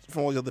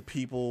the other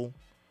people,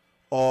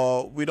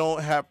 or we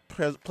don't have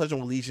pledge of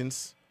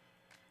allegiance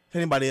to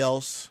anybody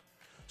else.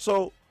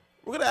 So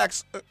we're gonna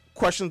ask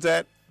questions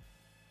that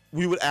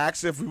we would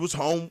ask if we was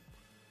home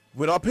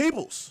with our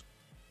peoples.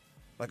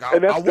 Like I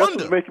That's wonder.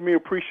 what's making me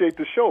appreciate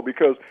the show,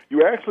 because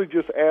you actually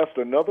just asked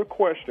another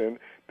question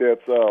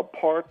that's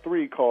part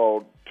 3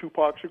 called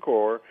Tupac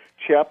Shakur,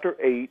 Chapter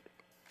 8,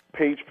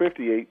 page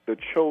 58, The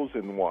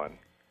Chosen One.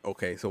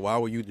 Okay, so why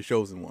were you the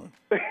chosen one?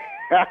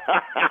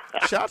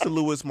 Shout out to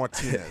Luis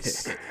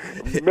Martinez.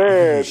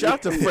 Man. Shout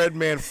out to Fred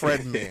Man. So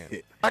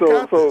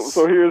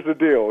here's the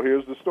deal.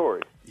 Here's the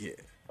story. Yeah.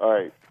 All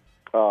right.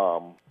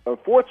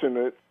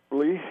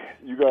 Unfortunately,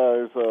 you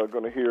guys are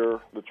going to hear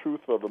the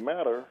truth of the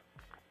matter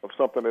of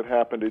something that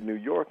happened in New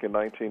York in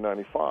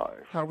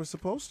 1995. How we're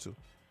supposed to.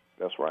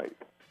 That's right.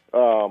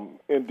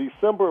 In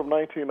December of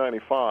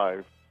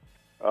 1995,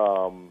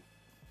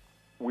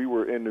 we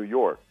were in New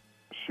York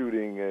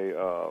shooting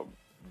a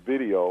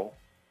video.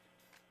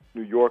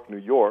 New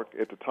York.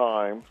 At the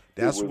time,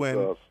 That's it was,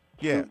 when,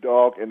 Snoop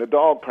Dogg and the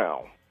Dog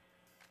Pound,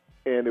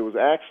 and it was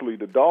actually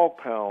the Dog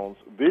Pound's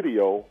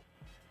video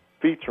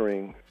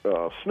featuring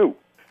Snoop.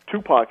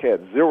 Tupac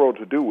had zero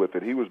to do with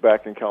it. He was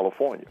back in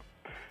California,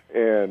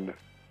 and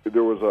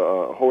there was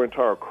a whole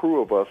entire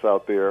crew of us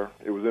out there.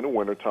 It was in the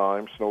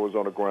wintertime. Snow was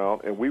on the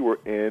ground, and we were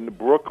in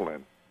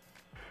Brooklyn.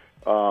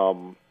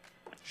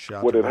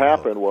 What had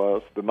happened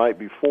was the night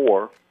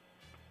before,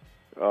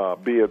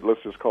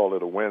 let's just call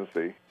it a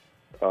Wednesday,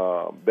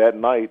 that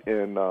night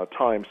in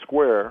Times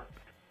Square,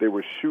 they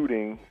were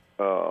shooting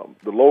the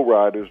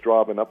lowriders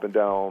driving up and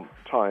down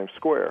Times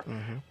Square.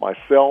 Mm-hmm.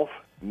 Myself,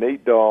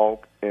 Nate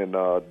Dogg, and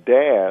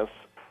Daz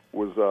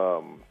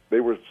they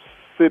were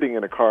sitting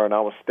in a car, and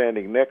I was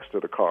standing next to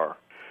the car.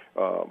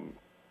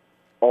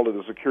 All of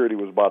the security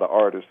was by the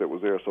artist that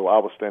was there, so I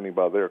was standing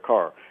by their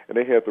car, and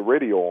they had the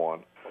radio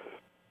on.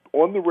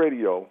 On the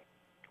radio,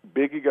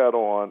 Biggie got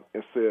on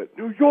and said,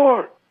 "New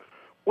York,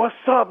 what's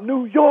up,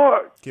 New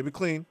York?" Keep it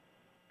clean.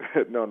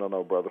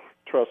 No, brother.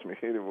 Trust me,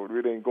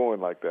 it ain't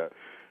going like that.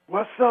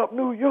 "What's up,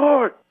 New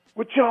York?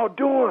 What y'all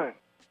doing?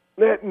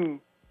 Letting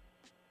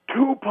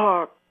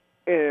Tupac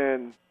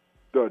and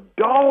the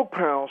Dog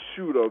Pound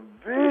shoot a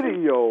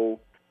video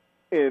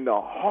in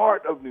the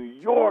heart of New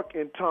York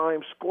in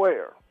Times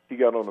Square." He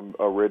got on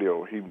a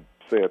radio. He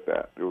said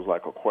that. It was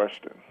like a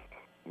question,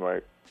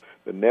 right?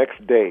 The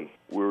next day,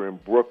 we were in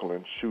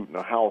Brooklyn shooting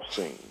a house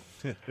scene.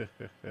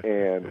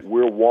 And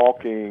we're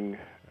walking,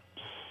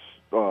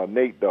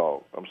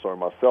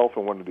 myself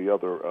and one of the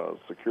other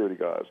security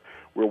guys.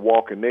 We're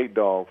walking Nate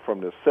Dogg from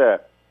the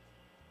set,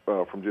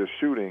 from just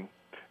shooting,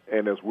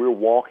 and as we're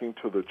walking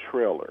to the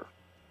trailer,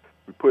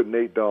 we put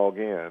Nate Dogg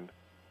in,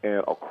 and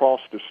across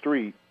the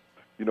street,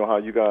 you know how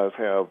you guys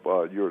have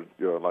your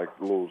like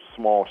little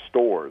small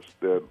stores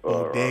that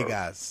are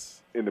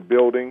in the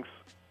buildings?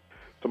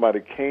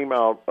 Somebody came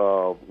out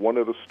of one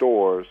of the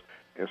stores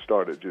and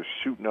started just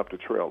shooting up the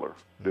trailer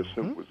that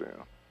Snoop was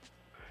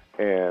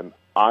in. And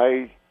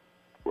I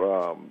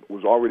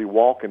was already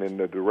walking in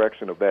the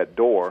direction of that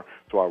door,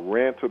 so I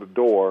ran to the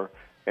door,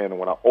 and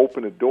when I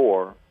opened the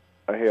door,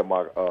 I had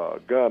my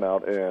gun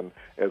out, and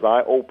as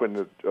I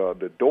opened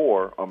the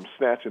door, I'm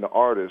snatching the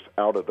artist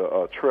out of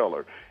the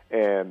trailer.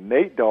 And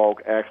Nate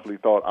Dogg actually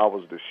thought I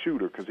was the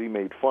shooter because he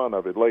made fun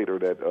of it later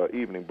that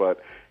evening.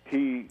 But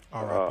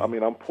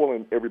I'm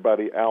pulling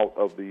everybody out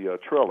of the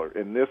trailer,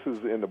 and this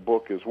is in the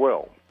book as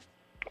well.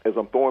 As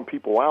I'm throwing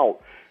people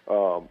out,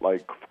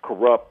 like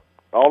Corrupt,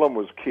 all of them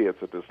was kids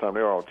at this time.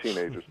 They were all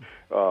teenagers.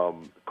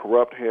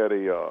 Corrupt had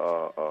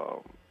a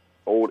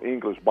old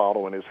English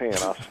bottle in his hand.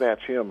 I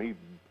snatched him. He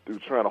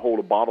was trying to hold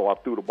a bottle. I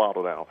threw the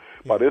bottle down.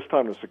 Yeah. By this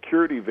time, the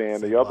security van,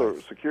 the other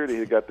security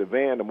had got the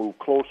van to move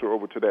closer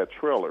over to that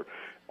trailer.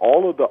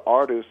 All of the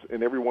artists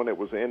and everyone that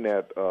was in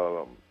that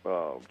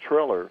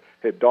trailer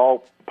had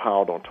dog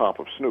piled on top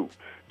of Snoop.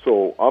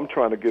 So I'm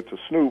trying to get to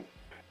Snoop,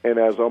 and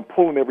as I'm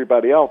pulling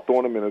everybody out,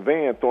 throwing them in the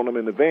van,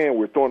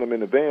 we're throwing them in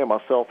the van,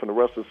 myself and the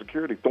rest of the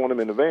security, throwing them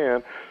in the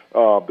van.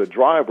 The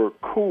driver,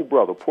 cool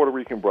brother, Puerto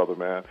Rican brother,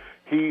 man,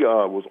 he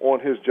was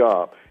on his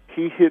job.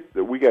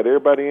 We got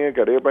everybody in,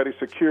 got everybody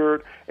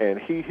secured, and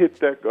he hit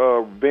that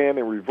van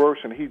in reverse,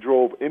 and he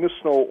drove in the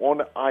snow on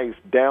the ice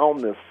down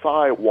the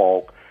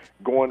sidewalk,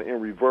 going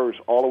in reverse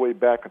all the way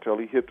back until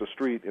he hit the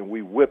street, and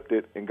we whipped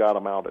it and got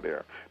him out of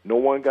there. No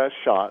one got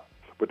shot,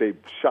 but they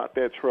shot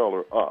that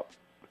trailer up,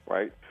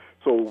 right?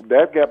 So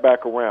that got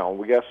back around.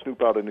 We got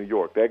Snoop out of New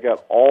York. That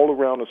got all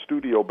around the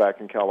studio back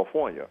in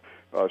California.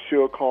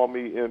 Suge called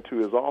me into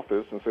his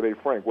office and said, "Hey,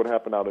 Frank, what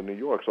happened out in New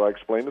York?" So I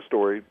explained the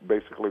story,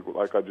 basically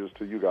like I just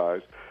to you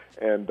guys.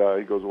 And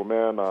he goes, "Well,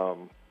 man,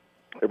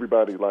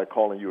 everybody like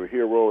calling you a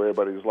hero.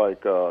 Everybody's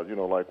like,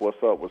 like,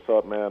 what's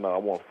up, man? I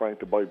want Frank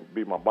to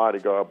be my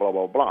bodyguard, blah,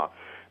 blah, blah."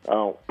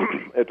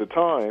 At the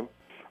time,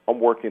 I'm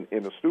working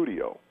in the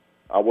studio.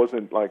 I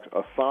wasn't like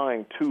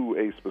assigned to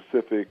a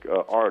specific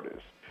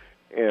artist.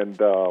 And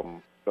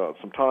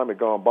some time had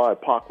gone by.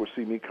 Pac would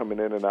see me coming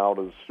in and out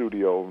of the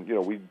studio.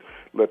 We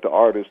let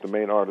the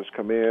main artist,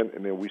 come in,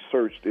 and then we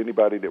searched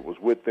anybody that was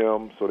with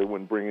them so they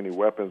wouldn't bring any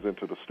weapons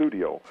into the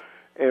studio.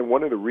 And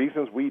one of the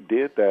reasons we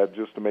did that,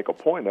 just to make a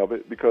point of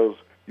it, because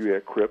you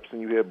had Crips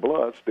and you had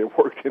Bloods that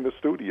worked in the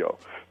studio.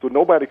 So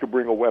nobody could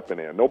bring a weapon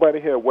in. Nobody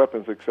had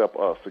weapons except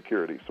us,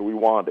 security. So we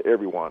warned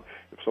everyone.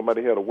 If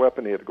somebody had a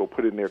weapon, they had to go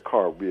put it in their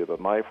car, be it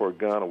a knife or a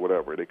gun or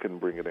whatever. They couldn't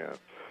bring it in.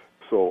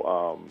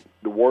 So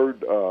the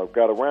word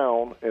got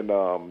around, and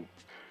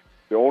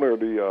the owner of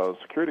the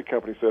security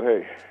company said,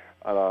 "Hey,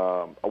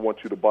 I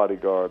want you to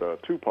bodyguard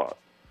Tupac."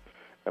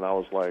 And I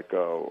was like,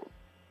 I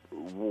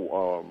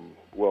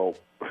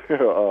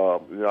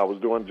was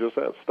doing just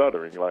that,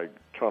 stuttering, like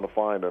trying to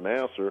find an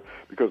answer,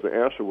 because the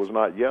answer was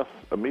not yes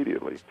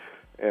immediately.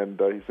 And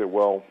he said,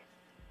 "Well,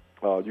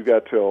 you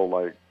got till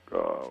like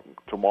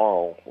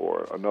tomorrow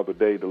or another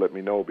day to let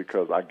me know,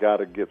 because I got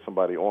to get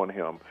somebody on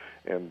him.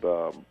 And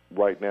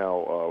right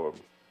now,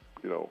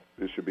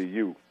 it should be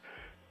you."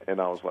 And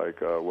I was like,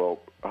 "Well,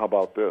 how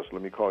about this?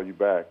 Let me call you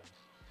back,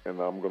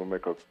 and I'm going to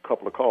make a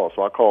couple of calls."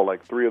 So I called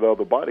like 3 of the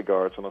other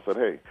bodyguards, and I said,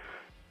 "Hey,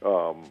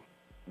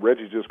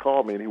 Reggie just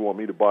called me, and he want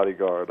me to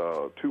bodyguard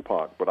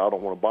Tupac, but I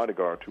don't want to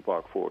bodyguard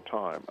Tupac full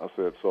time." I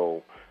said,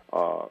 "So,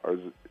 are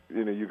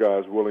you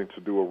guys willing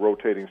to do a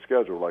rotating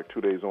schedule, like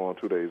 2 days on,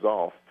 2 days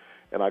off?"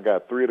 And I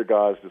got 3 of the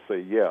guys to say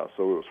yes.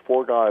 So it was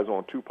 4 guys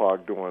on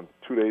Tupac doing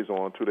 2 days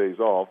on, 2 days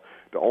off.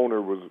 The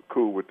owner was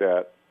cool with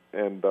that,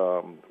 and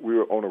we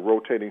were on a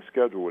rotating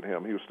schedule with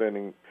him. He was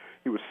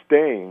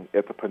staying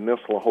at the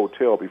Peninsula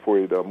Hotel before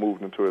he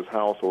moved into his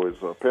house or his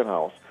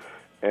penthouse.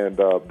 And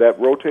that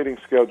rotating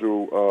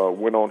schedule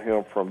went on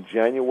him from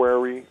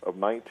January of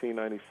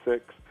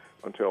 1996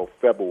 until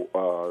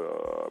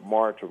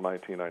March of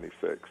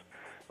 1996.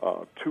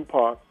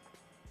 Tupac,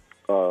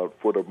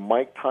 for the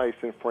Mike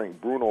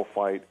Tyson-Frank Bruno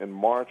fight in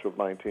March of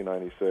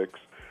 1996,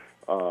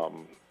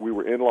 we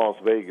were in Las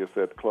Vegas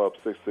at Club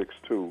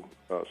 662,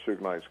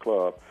 Suge Knight's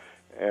Club,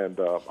 and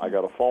I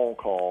got a phone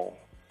call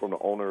from the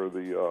owner of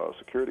the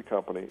security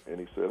company, and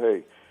he said,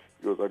 "Hey,"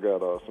 he goes, "I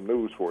got some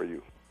news for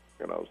you."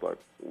 And I was like,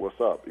 "What's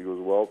up?" He goes,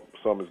 "Well,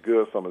 some is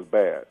good, some is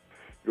bad."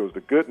 He goes,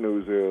 "The good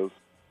news is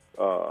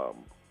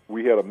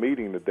we had a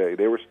meeting today."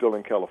 They were still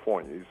in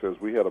California. He says,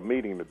 "We had a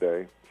meeting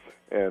today,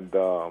 and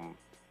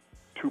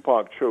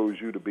Tupac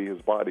chose you to be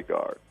his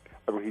bodyguard."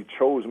 I go, "He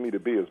chose me to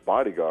be his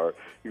bodyguard?"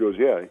 He goes,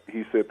 "Yeah."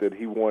 He said that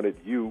he wanted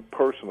you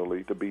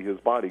personally to be his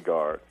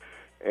bodyguard.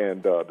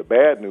 And the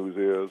bad news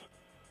is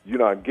you're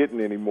not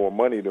getting any more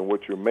money than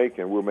what you're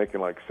making. We're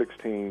making like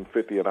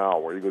 $16.50 an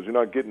hour. He goes, "You're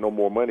not getting no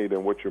more money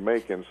than what you're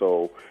making,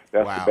 so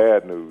that's the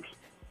bad news."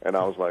 And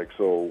I was like,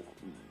 "So,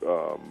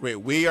 wait,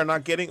 we are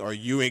not getting, or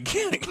you ain't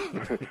getting?"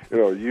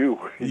 you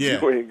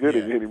ain't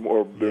getting any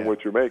more than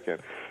what you're making.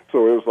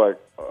 So it was like,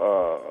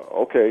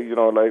 okay,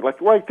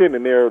 like right then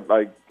and there,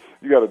 like,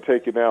 you got to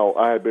take it now.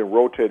 I had been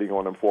rotating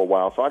on him for a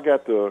while, so I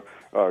got to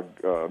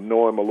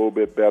know him a little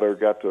bit better,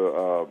 got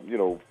to,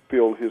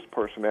 feel his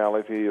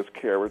personality, his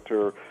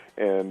character,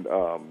 and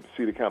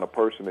see the kind of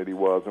person that he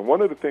was. And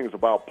one of the things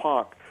about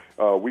Pac,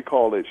 we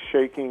call it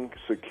shaking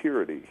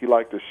security. He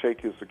liked to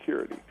shake his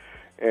security.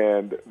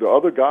 And the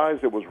other guys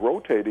that was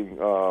rotating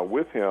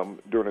with him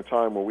during the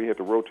time when we had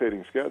the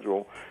rotating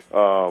schedule,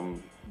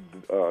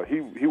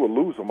 he would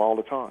lose them all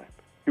the time.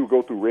 He would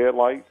go through red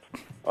lights.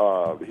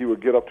 He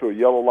would get up to a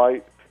yellow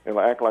light. and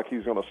act like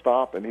he's going to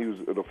stop, and he was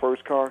the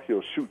first car,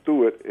 he'll shoot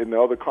through it, and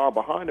the other car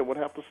behind him would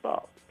have to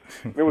stop.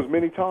 There was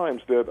many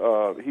times that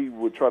he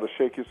would try to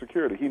shake his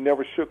security. He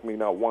never shook me,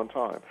 not one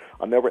time.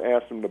 I never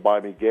asked him to buy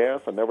me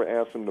gas. I never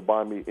asked him to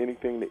buy me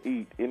anything to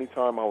eat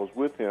anytime I was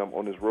with him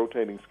on his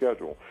rotating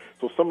schedule.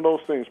 So some of those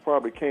things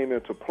probably came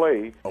into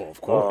play of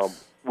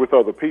course. With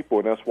other people,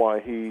 and that's why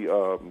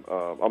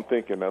I'm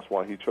thinking that's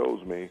why he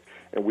chose me,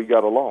 and we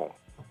got along.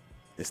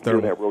 It's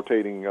during that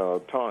rotating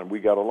time, we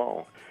got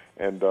along.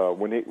 And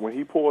when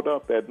he pulled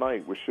up that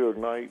night with Suge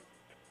Knight,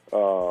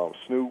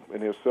 Snoop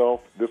and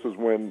himself, this is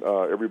when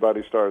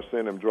everybody started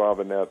seeing him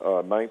driving that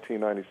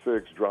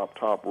 1996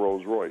 drop-top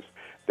Rolls Royce.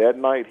 That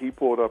night he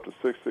pulled up to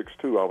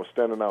 662. I was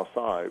standing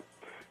outside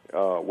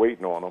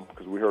waiting on him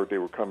because we heard they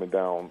were coming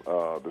down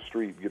the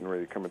street, getting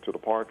ready to come into the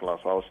parking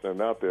lot. So I was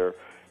standing out there,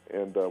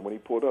 and when he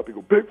pulled up, he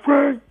go, Big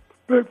Frank,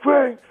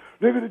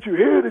 nigga, did you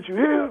hear? Did you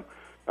hear?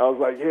 I was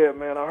like, yeah,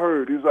 man, I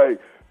heard. He was like,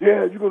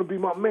 yeah, you're going to be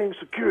my main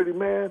security,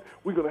 man.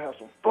 We're going to have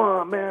some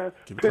fun, man.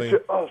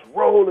 Picture us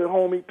rolling,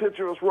 homie.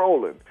 Picture us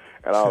rolling.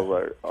 And I was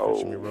like, oh,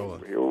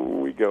 here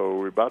we go.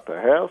 We're about to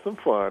have some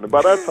fun. And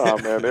by that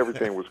time, man,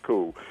 everything was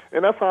cool.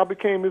 And that's how I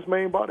became his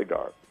main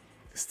bodyguard.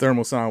 It's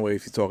Thermal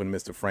Soundwaves. He's talking to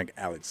Mr. Frank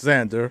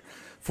Alexander,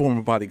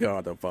 former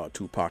bodyguard of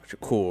Tupac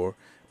Shakur,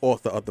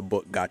 author of the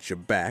book Got Your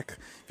Back.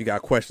 If you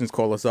got questions,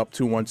 call us up,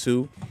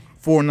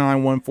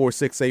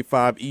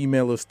 212-491-4685.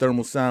 Email us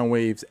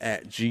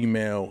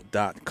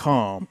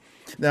thermalsoundwaves@gmail.com.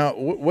 Now,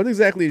 what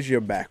exactly is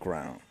your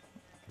background?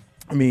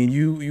 I mean,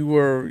 you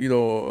were, a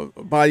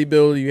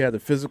bodybuilder. You had a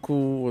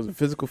physical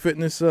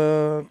fitness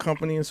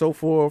company and so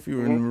forth. You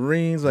were in the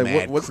Marines.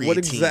 Like, what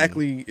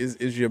exactly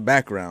is your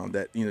background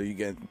that you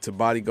get to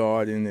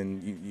bodyguarding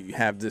and you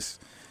have this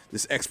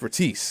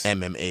expertise?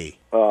 MMA.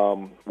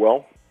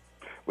 Well,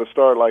 let's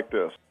start like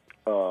this.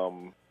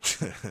 From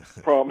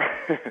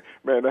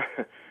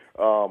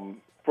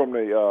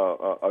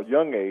a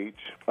young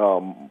age,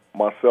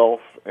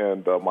 myself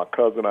and my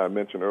cousin I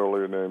mentioned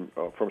earlier, named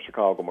from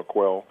Chicago,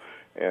 McQuell,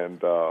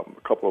 and a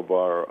couple of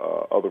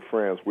our other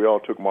friends, we all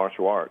took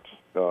martial arts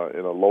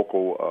in a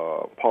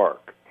local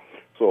park.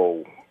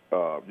 So,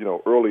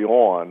 early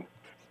on,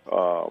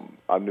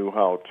 I knew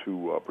how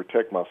to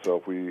protect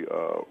myself. We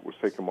was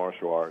taking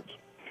martial arts.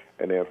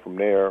 And then from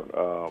there,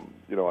 I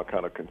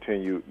kind of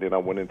continued. Then I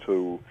went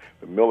into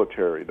the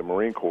military, the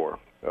Marine Corps,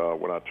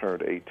 when I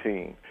turned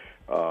 18.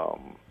 I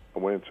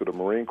went into the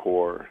Marine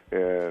Corps,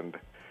 and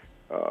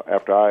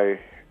after I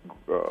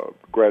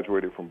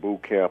graduated from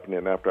boot camp, and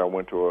then after I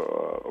went to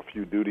a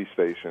few duty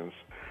stations,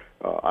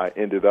 I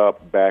ended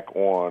up back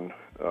on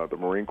the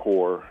Marine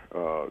Corps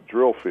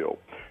drill field.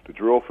 The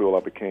drill field,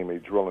 I became a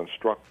drill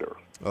instructor.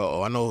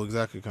 Oh, I know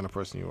exactly the kind of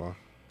person you are.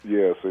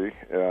 Yeah, see,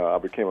 I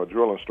became a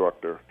drill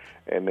instructor,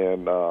 and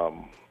then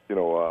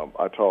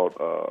I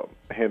taught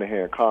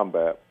hand-to-hand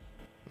combat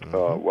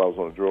while I was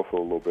on the drill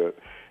field a little bit,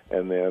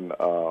 and then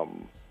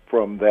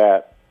from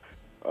that,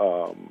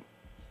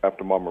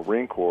 after my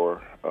Marine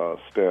Corps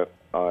stint,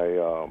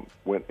 I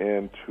went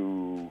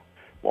into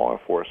law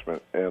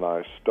enforcement, and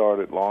I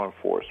started law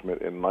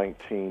enforcement in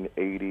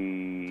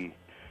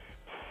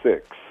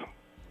 1986.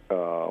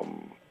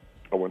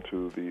 I went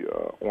to the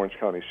Orange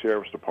County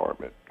Sheriff's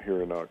Department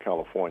here in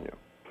California.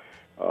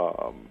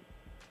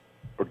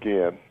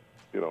 Again,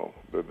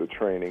 the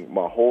training.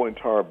 My whole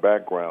entire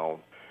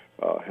background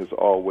has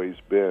always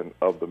been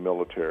of the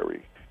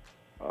military.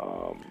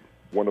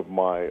 One of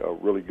my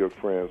really good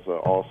friends,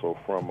 also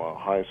from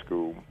high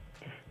school,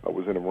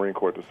 was in the Marine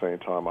Corps at the same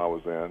time I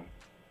was in.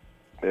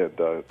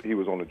 And he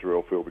was on the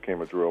drill field,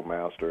 became a drill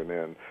master, and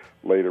then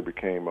later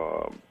became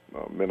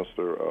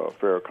Minister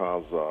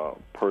Farrakhan's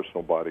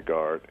personal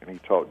bodyguard, and he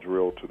taught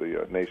drill to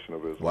the Nation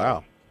of Islam.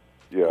 Wow.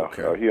 Yeah,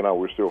 okay. He and I,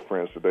 we're still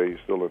friends today.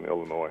 He's still in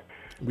Illinois.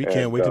 We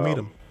can't wait to meet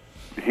him.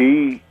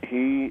 He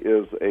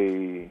is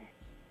a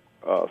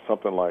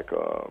something like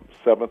a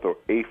 7th or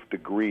 8th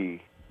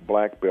degree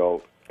black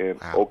belt in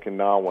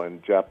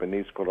Okinawan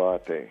Japanese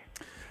karate.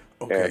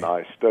 Okay. And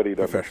I studied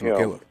under him.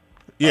 Killer.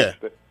 Yeah.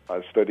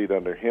 I studied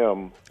under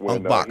him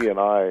when he and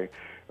I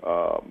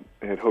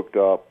had hooked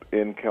up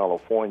in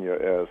California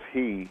as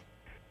he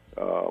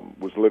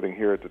was living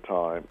here at the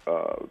time.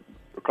 A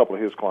couple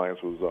of his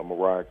clients was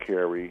Mariah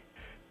Carey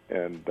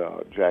and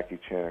Jackie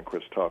Chan,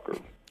 Chris Tucker.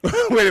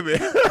 Wait a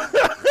minute.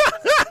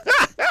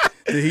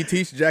 Did he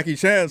teach Jackie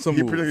Chan some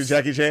moves? He predicted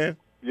Jackie Chan?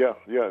 Yeah.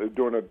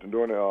 During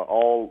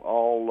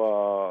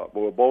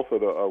both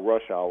of the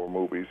Rush Hour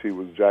movies, he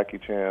was Jackie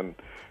Chan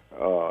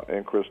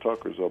and Chris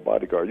Tucker's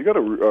bodyguard. You got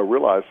to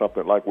realize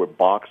something like with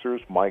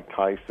boxers, Mike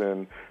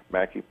Tyson,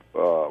 Manny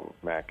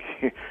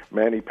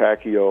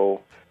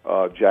Pacquiao,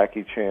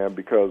 Jackie Chan,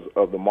 because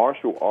of the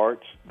martial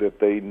arts that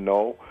they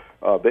know.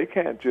 They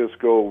can't just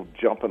go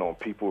jumping on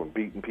people and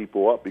beating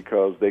people up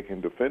because they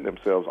can defend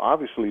themselves.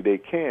 Obviously, they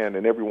can,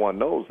 and everyone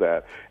knows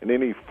that. And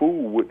any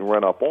fool wouldn't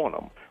run up on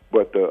them.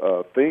 But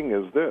the thing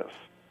is this: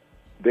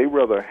 they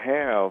rather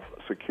have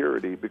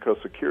security because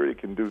security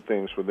can do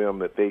things for them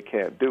that they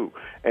can't do.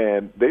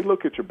 And they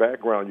look at your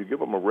background, you give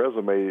them a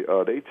resume,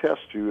 they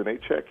test you and they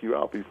check you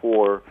out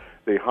before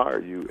they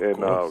hire you. And,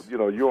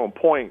 you're on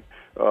point.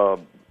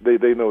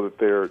 They know that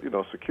they're,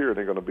 secure and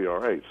they're going to be all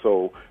right.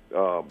 So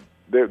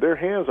their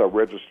hands are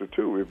registered,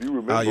 too. If you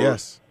remember,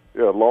 yes.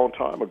 Yeah, a long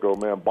time ago,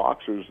 man,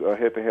 boxers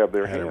had to have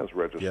their hands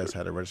registered. Yes,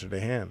 had to register their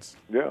hands.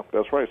 Yeah,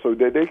 that's right. So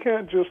they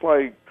can't just,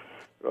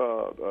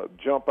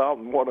 jump out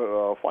and want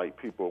to fight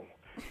people.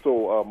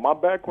 So my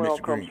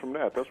background comes from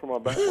that. That's where my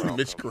background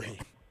Mitch comes Green.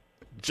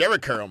 Jerry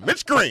Curl,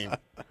 Mitch Green.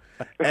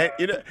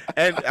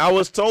 And I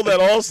was told that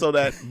also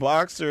that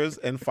boxers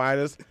and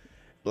fighters,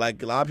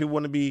 like a lot of people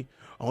want to be,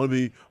 I want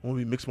to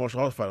be mixed martial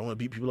arts fighter. I want to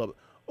beat people up.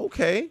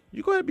 Okay,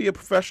 you're going to be a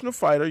professional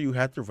fighter. You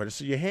have to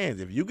register your hands.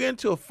 If you get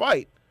into a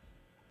fight,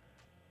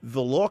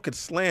 the law could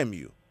slam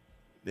you.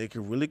 They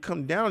could really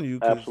come down on you.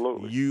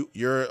 Absolutely.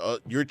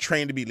 You're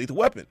trained to be lethal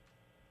weapon.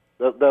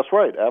 That's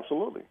right.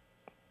 Absolutely.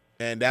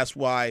 And that's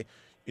why,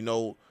 a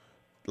lot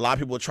of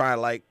people try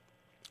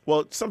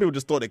some people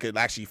just thought they could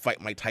actually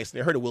fight Mike Tyson.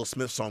 They heard a Will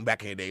Smith song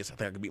back in the days. I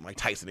think I could beat Mike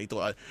Tyson. They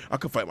thought I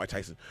could fight Mike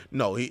Tyson.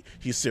 No,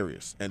 he's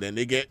serious. And then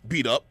they get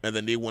beat up, and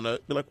then they want to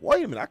be like,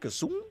 wait a minute, I could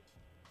sue him?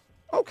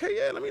 Okay,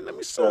 yeah, let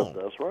me sue him.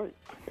 That's right.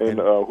 And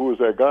who was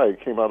that guy? He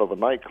came out of a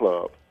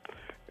nightclub.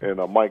 And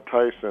Mike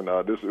Tyson,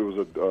 it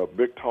was a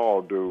big,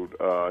 tall dude.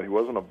 He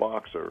wasn't a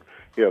boxer.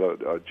 He had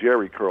a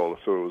Jerry curl,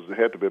 so it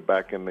had to be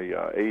back in the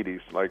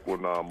 80s, like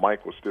when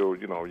Mike was still,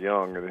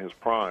 young and in his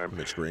prime.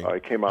 Mitch Green. He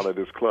came out of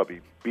this club.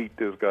 He beat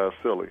this guy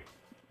silly.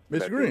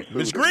 Mitch Green.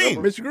 Mitch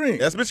Green. Mitch Green.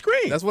 That's Mitch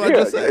Green. That's what I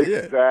just said. Yeah.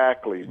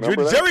 Exactly.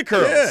 Remember that? Jerry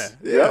curls.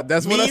 Yeah.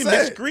 That's what I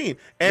said. Mitch Green.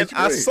 And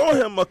I saw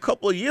him a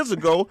couple of years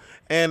ago,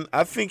 and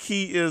I think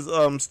he is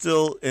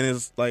still in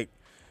his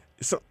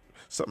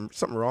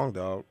something wrong,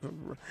 dog.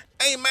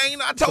 Hey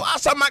man, I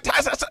saw Mike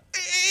Tyson. I said,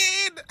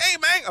 hey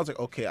man, I was like,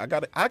 okay, I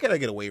gotta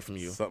get away from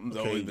you. Something's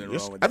always been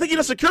wrong with I think he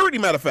does security.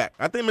 Matter of fact,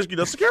 I think Mitch Green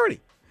does security.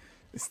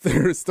 It's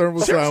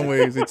thermal sound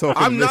waves. They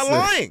talking. I'm not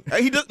lying.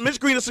 He does. Mitch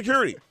Green is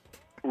security.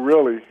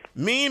 Really?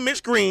 Me and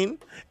Mitch Green,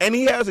 and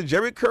he has a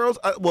Jerry curls.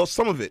 Well,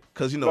 some of it,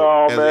 because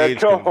No, man,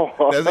 come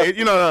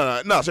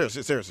on. No,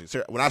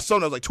 seriously. When I saw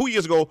him, it was like 2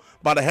 years ago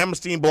by the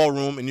Hammerstein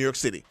Ballroom in New York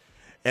City,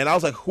 and I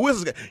was like, who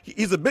is this guy?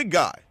 He's a big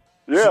guy.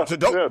 Yeah. So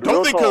don't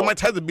think because Mike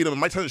Tyson beat him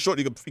and Mike Tyson's short,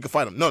 he could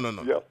fight him. No.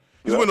 Yeah.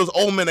 He's one of those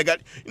old men that got,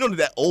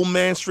 that old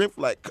man strength.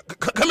 Like,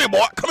 come here,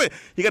 boy, come here.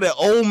 He got that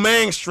old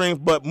man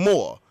strength, but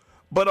more.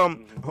 But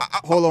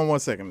hold on 1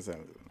 second,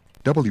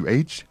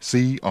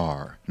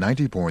 WHCR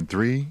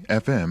 90.3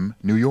 FM,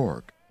 New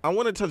York. I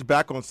want to touch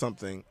back on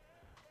something.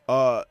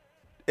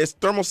 It's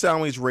Thermal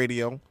Soundwaves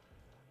Radio,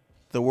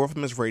 the world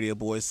famous radio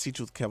boys,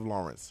 C-Truth, Kev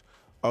Lawrence.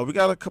 We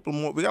got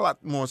a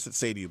lot more to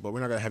say to you, but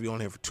we're not gonna have you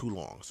on here for too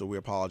long, so we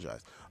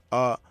apologize.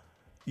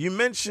 You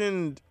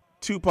mentioned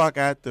Tupac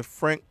at the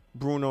Frank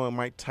Bruno and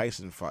Mike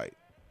Tyson fight.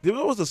 There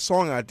was a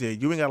song I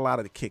did, You Ain't Got a Lot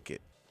to Kick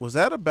It. Was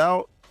that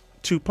about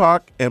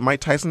Tupac and Mike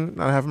Tyson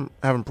not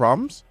having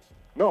problems?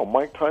 No,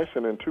 Mike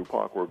Tyson and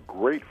Tupac were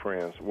great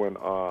friends. When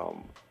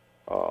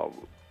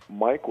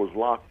Mike was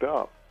locked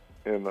up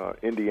in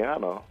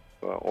Indiana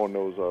on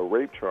those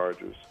rape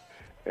charges,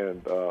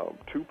 and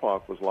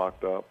Tupac was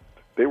locked up,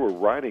 they were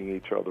writing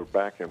each other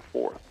back and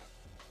forth,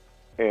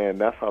 and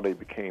that's how they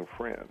became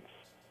friends.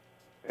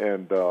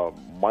 And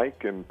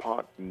Mike and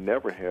Pac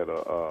never had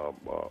a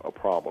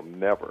problem,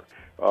 never.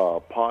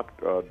 Pac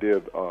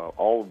did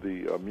all of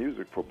the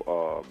music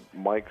for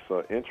Mike's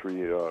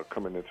entry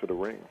coming into the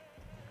ring.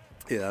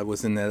 Yeah, I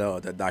was in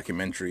that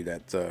documentary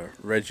that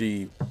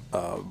Reggie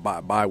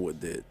Bywood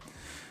did,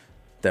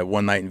 that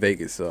One Night in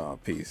Vegas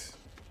piece.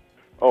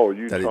 Oh,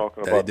 you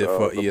talking about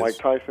the Mike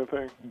Tyson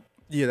thing?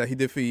 Yeah, that he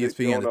did for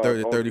ESPN, the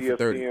 30 for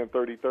 30. ESPN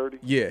 30-30?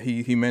 Yeah,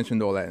 he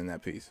mentioned all that in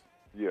that piece.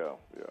 Yeah.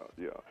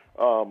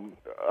 I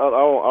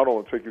don't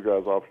want to take you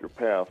guys off your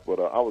path, but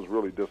I was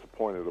really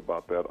disappointed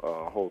about that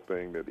whole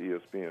thing that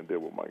ESPN did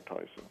with Mike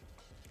Tyson.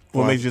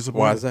 What made you disappointed?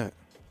 Why is that?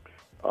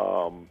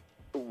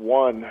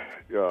 One,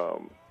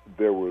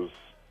 it was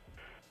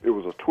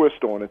a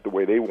twist on it the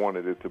way they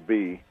wanted it to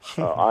be.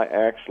 I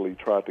actually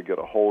tried to get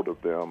a hold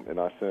of them, and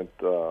I sent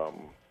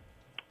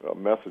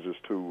messages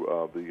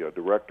to the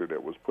director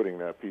that was putting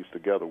that piece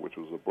together, which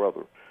was a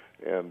brother,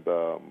 and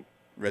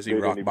Reggie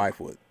Rock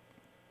Byfoot.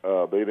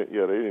 They didn't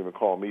even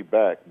call me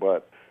back.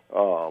 But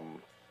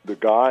the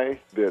guy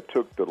that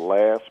took the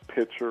last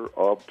picture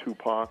of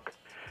Tupac,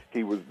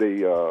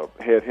 they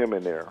had him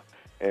in there,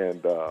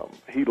 and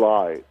he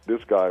lied.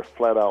 This guy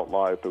flat out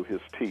lied through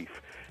his teeth.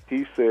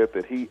 He said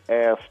that he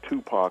asked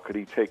Tupac, could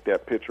he take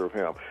that picture of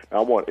him? Now,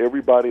 I want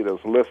everybody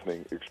that's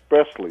listening,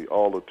 especially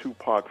all the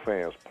Tupac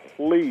fans,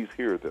 please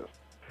hear this.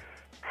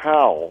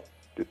 How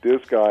did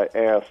this guy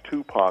ask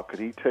Tupac, could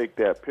he take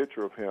that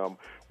picture of him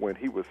when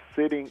he was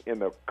sitting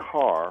in a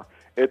car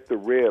at the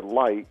red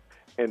light,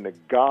 and the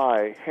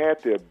guy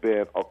had to have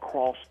been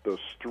across the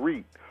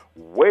street,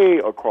 way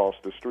across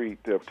the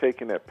street, to have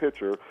taken that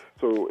picture?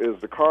 So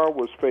as the car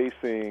was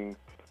facing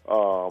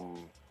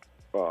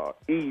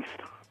east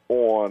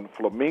on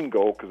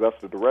Flamingo, because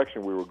that's the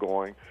direction we were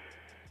going,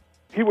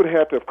 he would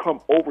have to have come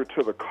over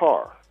to the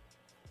car,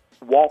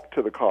 walked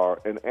to the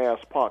car, and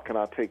asked Pac, can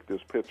I take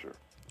this picture?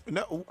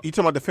 No, you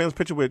talking about the famous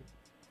picture with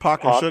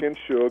Pac and Pac Suge? and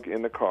Suge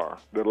in the car.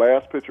 The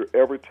last picture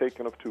ever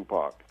taken of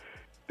Tupac.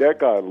 That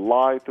guy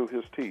lied through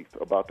his teeth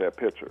about that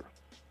picture.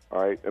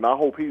 All right? And I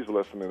hope he's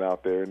listening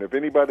out there. And if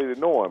anybody that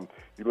know him,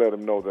 you let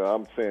him know that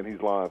I'm saying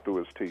he's lying through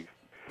his teeth.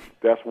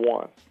 That's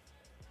one.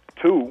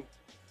 Two,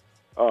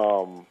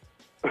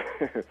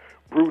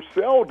 Bruce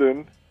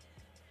Seldon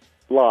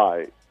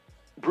lied.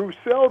 Bruce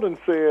Seldon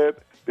said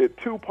that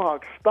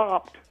Tupac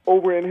stopped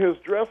over in his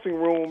dressing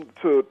room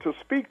to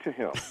speak to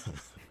him.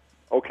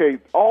 Okay,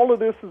 all of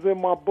this is in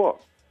my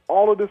book.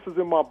 All of this is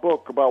in my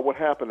book about what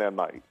happened that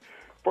night.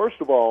 First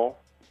of all,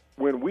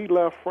 when we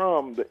left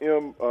from the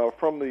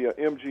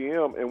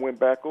MGM and went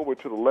back over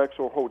to the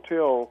Luxor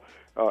Hotel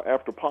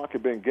after Pac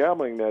had been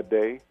gambling that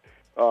day,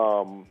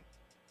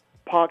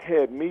 Pac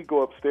had me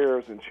go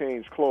upstairs and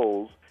change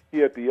clothes. He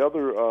had the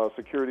other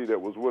security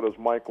that was with us,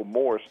 Michael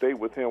Moore, stayed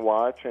with him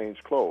while I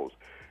changed clothes.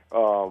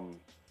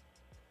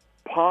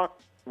 Pac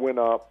went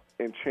up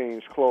and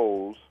changed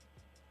clothes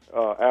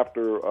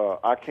after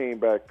I came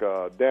back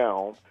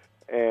down,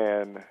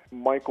 and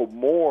Michael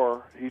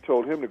Moore, he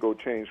told him to go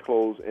change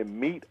clothes and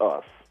meet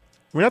us.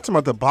 We're not talking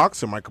about the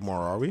boxer Michael Moore,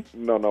 are we?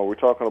 No, we're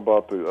talking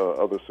about the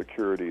other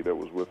security that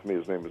was with me.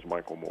 His name is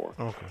Michael Moore.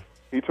 Okay.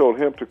 He told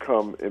him to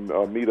come and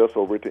meet us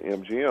over at the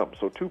MGM.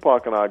 So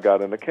Tupac and I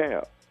got in a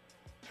cab.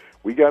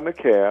 We got in a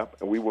cab,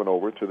 and we went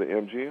over to the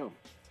MGM.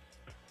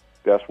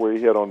 That's where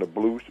he had on the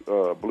blue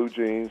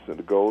jeans and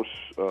the gold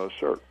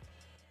shirt.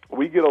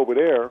 We get over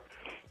there.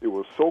 It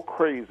was so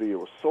crazy. It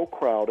was so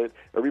crowded.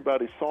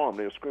 Everybody saw him.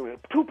 They were screaming,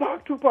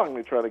 Tupac, Tupac, and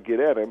they tried to get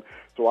at him.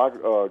 So I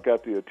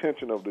got the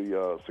attention of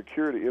the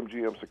security,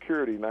 MGM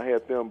security, and I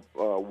had them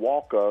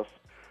walk us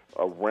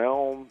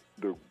around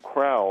the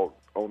crowd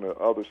on the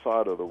other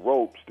side of the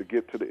ropes to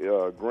get to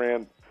the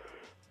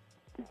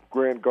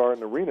Grand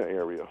Garden Arena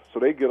area. So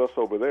they get us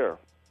over there.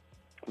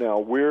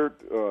 Now,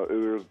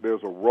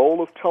 there's a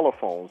roll of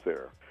telephones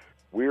there.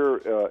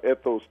 We're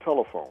at those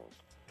telephones.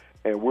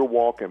 And we're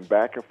walking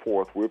back and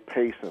forth. We're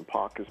pacing.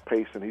 Pac is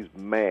pacing. He's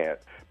mad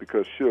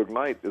because Suge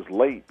Knight is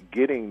late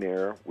getting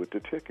there with the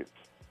tickets.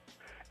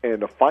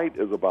 And the fight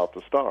is about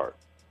to start.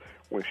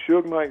 When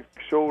Suge Knight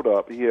showed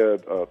up, he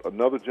had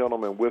another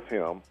gentleman with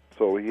him.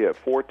 So he had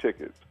 4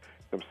 tickets.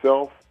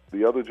 Himself,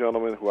 the other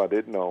gentleman who I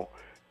didn't know,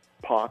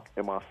 Pac,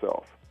 and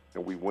myself.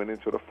 And we went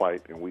into the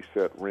fight, and we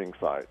sat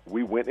ringside.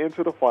 We went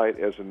into the fight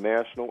as the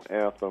national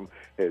anthem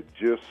had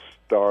just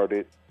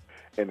started.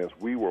 And as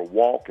we were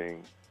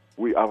walking,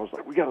 I was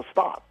like, we got to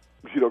stop,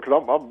 because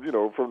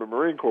I'm from the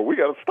Marine Corps. We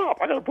got to stop.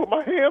 I got to put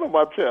my hand on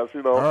my chest,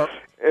 And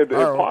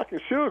Pac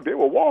and Suge, they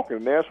were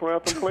walking, national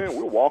anthem playing.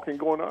 We're walking,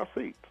 going to our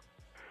seats.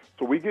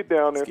 So we get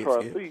down there to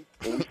our seats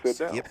and we sit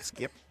down.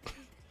 Skip.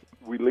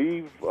 We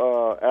leave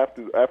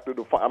after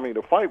the fight. I mean,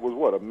 the fight was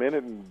what, 1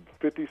 minute and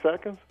 50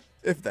 seconds?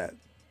 If that.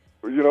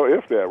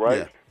 If that, right?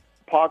 Yeah.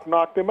 Pac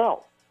knocked him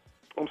out.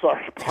 I'm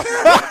sorry.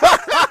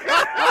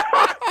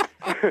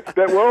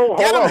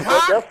 Hold on.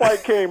 That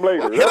fight came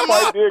later. That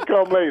fight did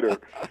come later.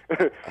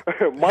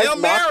 Mike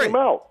knocked him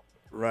out.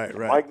 Right.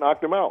 Mike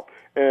knocked him out.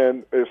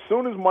 And as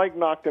soon as Mike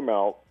knocked him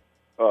out,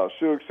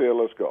 Suge said,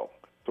 let's go.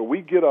 So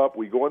we get up.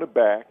 We go in the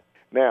back.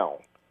 Now,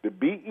 the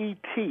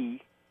BET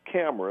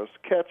cameras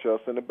catch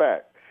us in the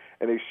back.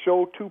 And they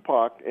show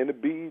Tupac in the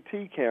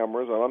BET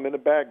cameras, and I'm in the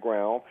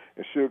background,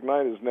 and Suge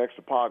Knight is next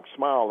to Pac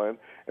smiling,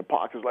 and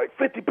Pac is like,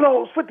 50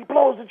 blows,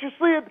 did you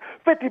see it?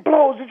 50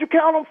 blows, did you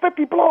count them?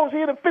 50 blows, he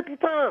hit him 50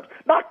 times,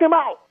 knocked him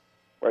out.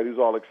 Right, he's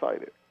all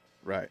excited.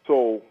 Right.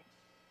 So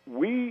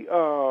we're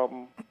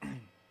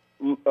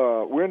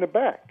in the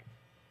back.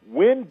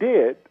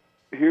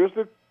 Here's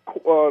the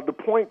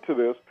point to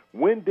this,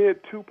 when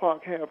did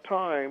Tupac have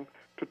time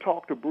to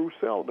talk to Bruce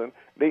Seldon?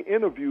 They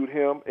interviewed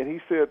him, and he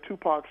said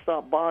Tupac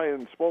stopped by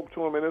and spoke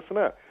to him and this and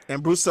that.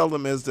 And Bruce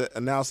Seldon is the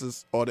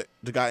analysis or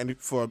the guy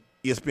for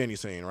ESPN, you're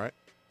saying, right?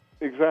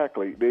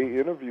 Exactly. They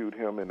interviewed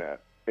him in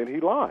that, and he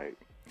lied.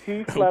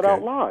 He flat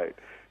out lied.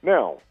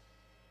 Now,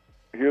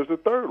 here's the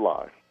third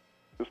lie.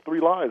 There's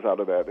 3 lies out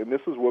of that, and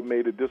this is what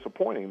made it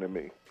disappointing to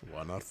me.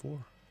 Why not 4?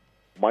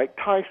 Mike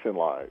Tyson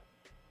lied.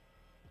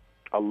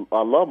 I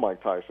love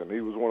Mike Tyson.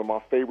 He was one of my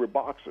favorite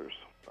boxers,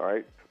 all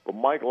right? But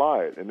Mike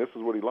lied, and this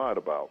is what he lied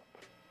about.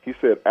 He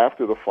said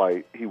after the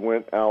fight, he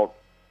went out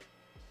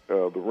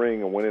the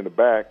ring and went in the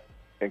back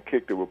and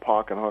kicked it with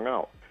Pac and hung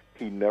out.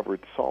 He never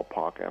saw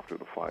Pac after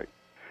the fight.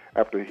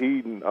 After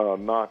he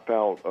knocked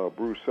out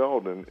Bruce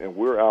Seldon, and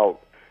we're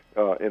out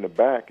in the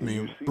back, and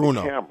you see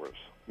Bruno. the cameras.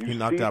 He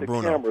knocked out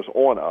Bruno. Cameras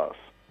on us.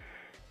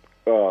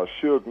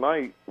 Suge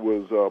Knight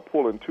was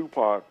pulling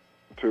Tupac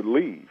to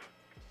leave.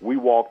 We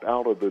walked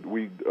out of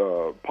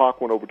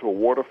Pac went over to a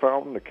water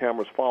fountain. The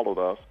cameras followed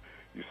us.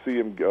 You see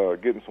him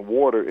getting some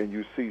water, and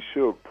you see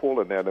Suge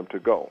pulling at him to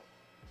go.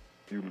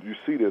 You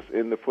see this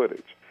in the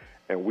footage.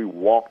 And we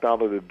walked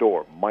out of the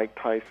door. Mike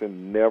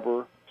Tyson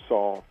never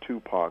saw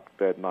Tupac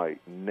that night.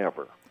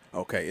 Never.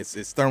 Okay,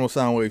 it's Thermal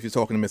Sound Waves. You're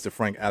talking to Mr.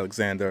 Frank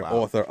Alexander,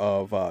 author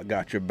of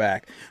Got Your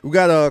Back. We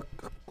got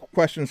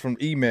questions from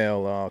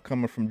email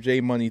coming from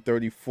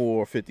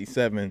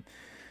JMoney3457.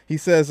 He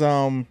says,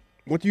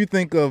 what do you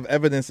think of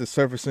evidence that's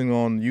surfacing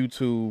on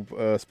YouTube,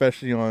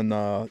 especially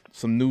on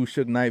some new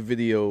Suge Knight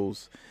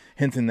videos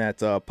hinting that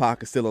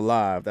Pac is still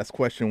alive? That's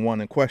question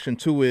one. And question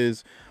two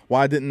is,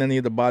 why didn't any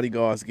of the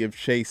bodyguards give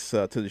chase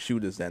to the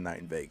shooters that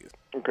night in Vegas?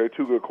 Okay,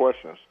 two good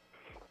questions.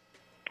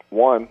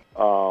 One,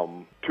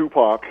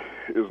 Tupac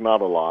is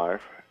not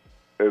alive.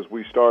 As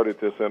we started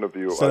this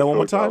interview, Say that one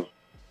more time.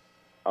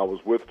 I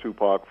was with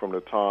Tupac from the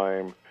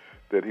time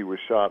that he was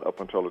shot up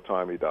until the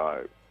time he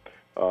died.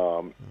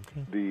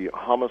 The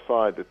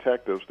homicide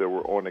detectives that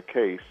were on the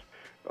case,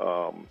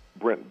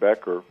 Brent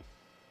Becker,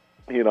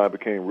 he and I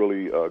became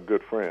really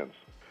good friends.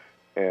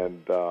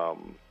 And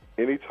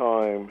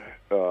anytime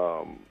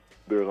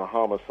there's a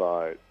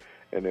homicide,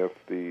 and if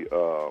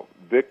the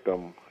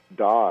victim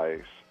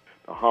dies,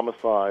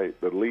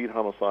 the lead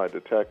homicide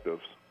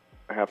detectives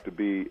have to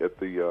be at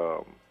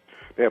the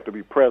they have to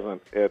be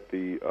present at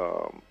the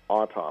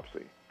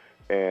autopsy.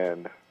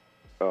 And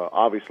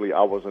obviously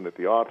I wasn't at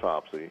the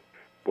autopsy,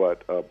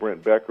 but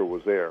Brent Becker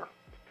was there.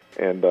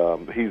 And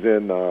he's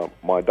in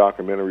my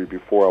documentary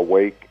Before I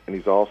Wake, and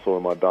he's also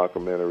in my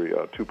documentary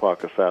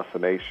Tupac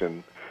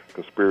Assassination,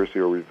 Conspiracy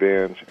or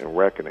Revenge and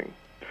Reckoning.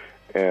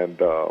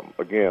 And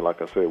again,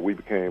 like I said, we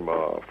became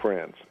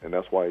friends, and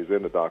that's why he's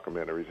in the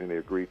documentaries, and he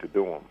agreed to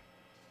do them.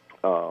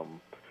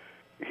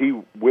 He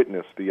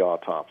witnessed the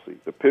autopsy.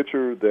 The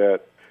picture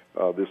that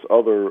this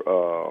other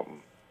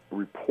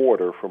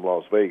reporter from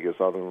Las Vegas,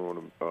 I don't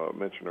want to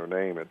mention her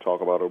name and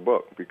talk about her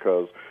book,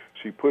 because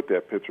she put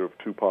that picture of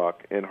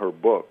Tupac in her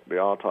book, the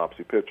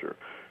autopsy picture.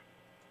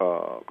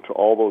 To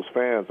all those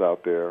fans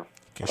out there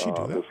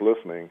that's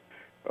listening,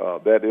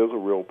 that is a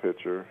real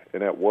picture,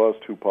 and that was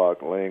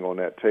Tupac laying on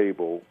that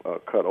table,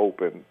 cut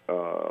open,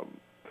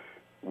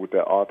 with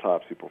that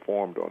autopsy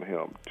performed on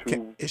him.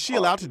 Is she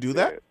allowed to do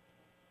that?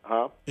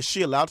 Huh? Is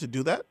she allowed to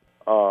do that?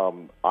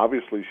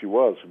 Obviously she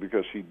was,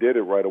 because she did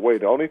it right away.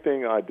 The only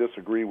thing I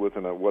disagree with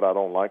and what I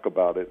don't like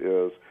about it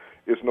is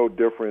it's no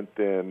different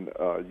than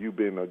you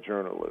being a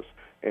journalist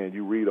and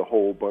you read a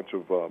whole bunch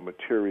of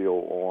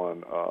material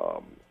on,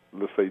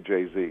 let's say,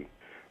 Jay-Z,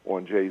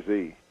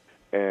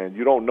 and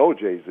you don't know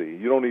Jay-Z.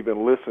 You don't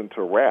even listen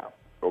to rap,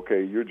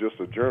 okay? You're just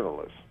a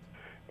journalist.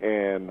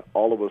 And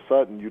all of a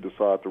sudden you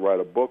decide to write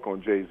a book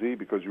on Jay-Z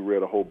because you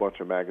read a whole bunch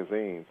of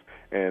magazines,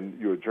 and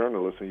you're a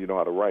journalist and you know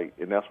how to write.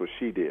 And that's what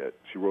she did.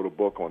 She wrote a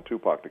book on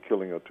Tupac, the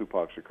killing of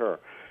Tupac Shakur.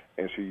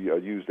 And she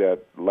used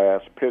that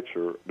last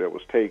picture that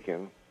was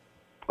taken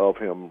of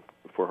him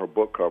for her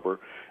book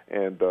cover,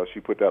 and she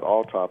put that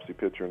autopsy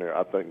picture in there.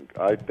 I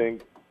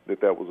think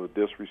that was a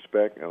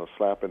disrespect and a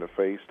slap in the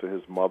face to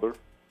his mother.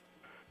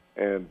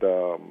 And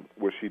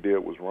what she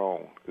did was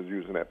wrong, is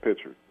using that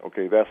picture.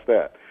 Okay, that's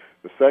that.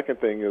 The second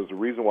thing is the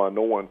reason why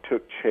no one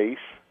took chase.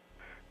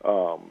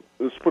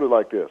 Let's put it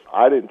like this.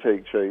 I didn't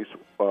take chase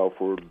for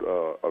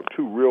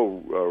two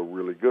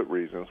really good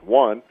reasons.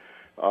 One,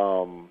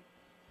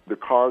 the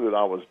car that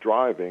I was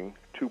driving,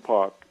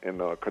 Tupac and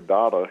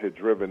Kadada had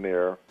driven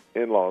there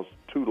to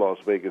Las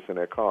Vegas in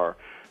that car.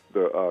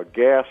 The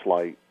gas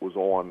light was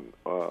on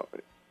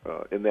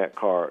in that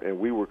car, and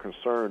we were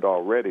concerned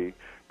already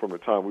from the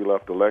time we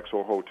left the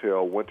Luxor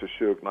Hotel, went to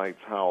Suge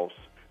Knight's house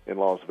in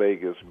Las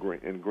Vegas,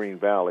 in Green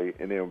Valley,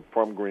 and then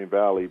from Green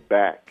Valley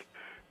back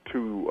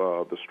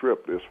to the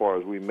Strip as far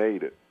as we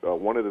made it.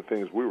 One of the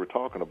things we were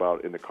talking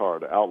about in the car,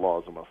 the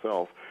Outlaws and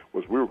myself,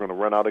 was we were going to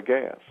run out of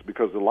gas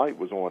because the light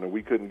was on and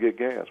we couldn't get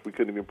gas. We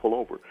couldn't even pull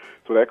over.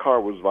 So that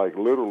car was like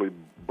literally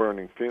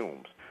burning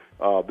fumes.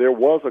 There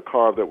was a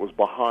car that was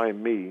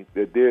behind me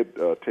that did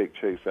take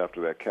chase after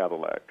that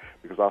Cadillac,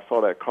 because I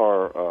saw that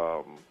car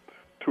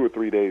 2 or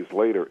 3 days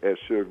later at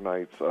Suge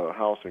Knight's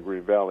house in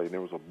Green Valley, and there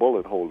was a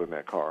bullet hole in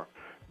that car.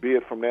 Be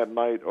it from that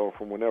night or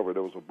from whenever,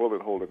 there was a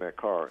bullet hole in that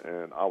car,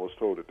 and I was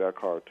told that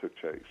car took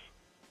chase.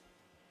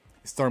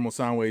 It's Thermal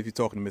Sound Waves. You're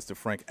talking to Mr.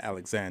 Frank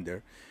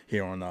Alexander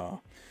here on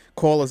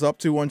call us up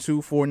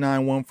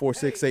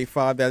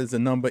 212-491-4685. That is the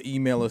number.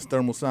 Email us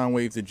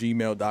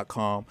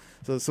thermalsoundwaves@gmail.com.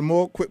 So some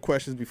more quick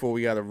questions before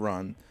we got to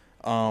run.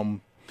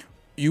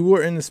 You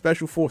were in the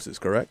Special Forces,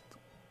 correct?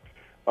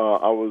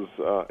 I was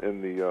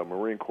in the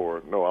Marine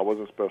Corps. No, I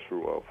wasn't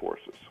Special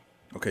Forces.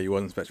 Okay, you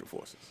wasn't Special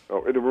Forces.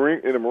 Oh, in the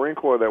Marine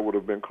Corps, that would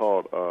have been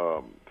called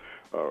a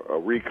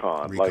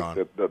recon. Like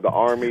the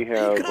Army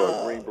have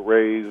Green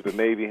Berets, the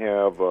Navy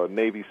have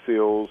Navy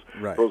SEALs.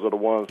 Right. Those are the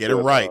ones Get it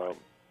right.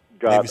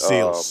 Got Navy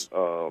SEALs.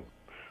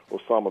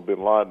 Osama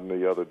bin Laden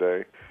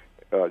yesterday.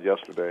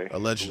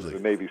 Allegedly.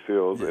 The Navy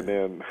SEALs, and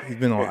then He's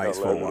been on ice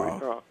for a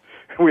while.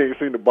 We ain't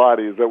seen the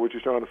body. Is that what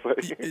you're trying to say?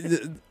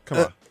 Come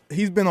on.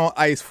 He's been on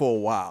ice for a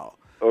while.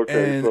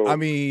 Okay, and so, I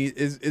mean,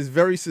 it's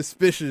very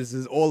suspicious.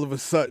 Is all of a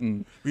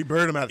sudden, We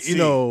burned him at sea.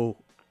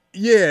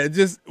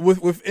 Just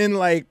within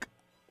like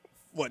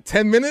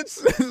 10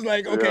 minutes? It's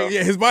like,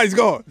 okay, his body's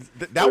gone.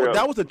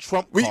 That was a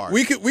Trump card.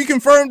 We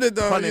confirmed that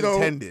Pun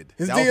intended.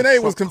 his That was a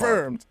DNA was Trump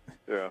confirmed.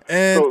 Yeah.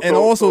 And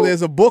also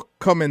there's a book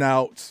coming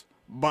out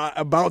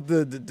about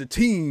the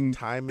team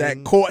Timing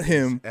that caught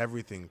him is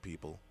everything,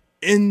 people.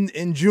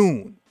 in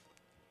June.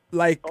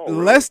 Like really?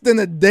 less than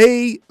a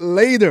day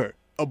later,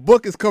 a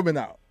book is coming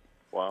out.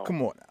 Wow.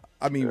 Come on now.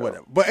 I mean,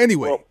 whatever. But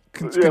anyway, Well,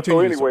 continue. so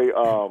anyway,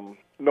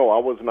 no, I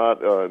was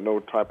not no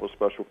type of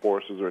special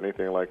forces or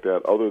anything like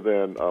that, other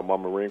than my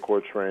Marine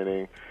Corps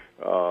training.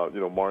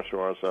 Martial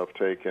arts I've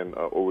taken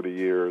over the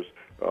years.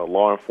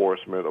 Law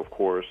enforcement, of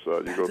course,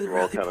 you go through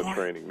all kind of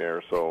training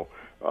there. So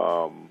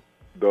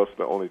that's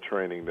the only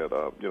training that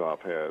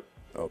I've had.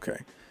 Okay.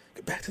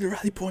 Get back to the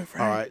rally point,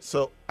 Frank. All right,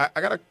 so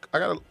I got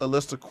a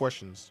list of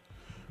questions.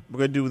 We're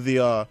gonna do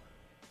the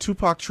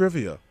Tupac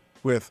trivia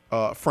with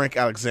Frank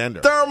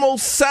Alexander. Thermal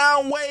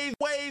sound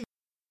wave.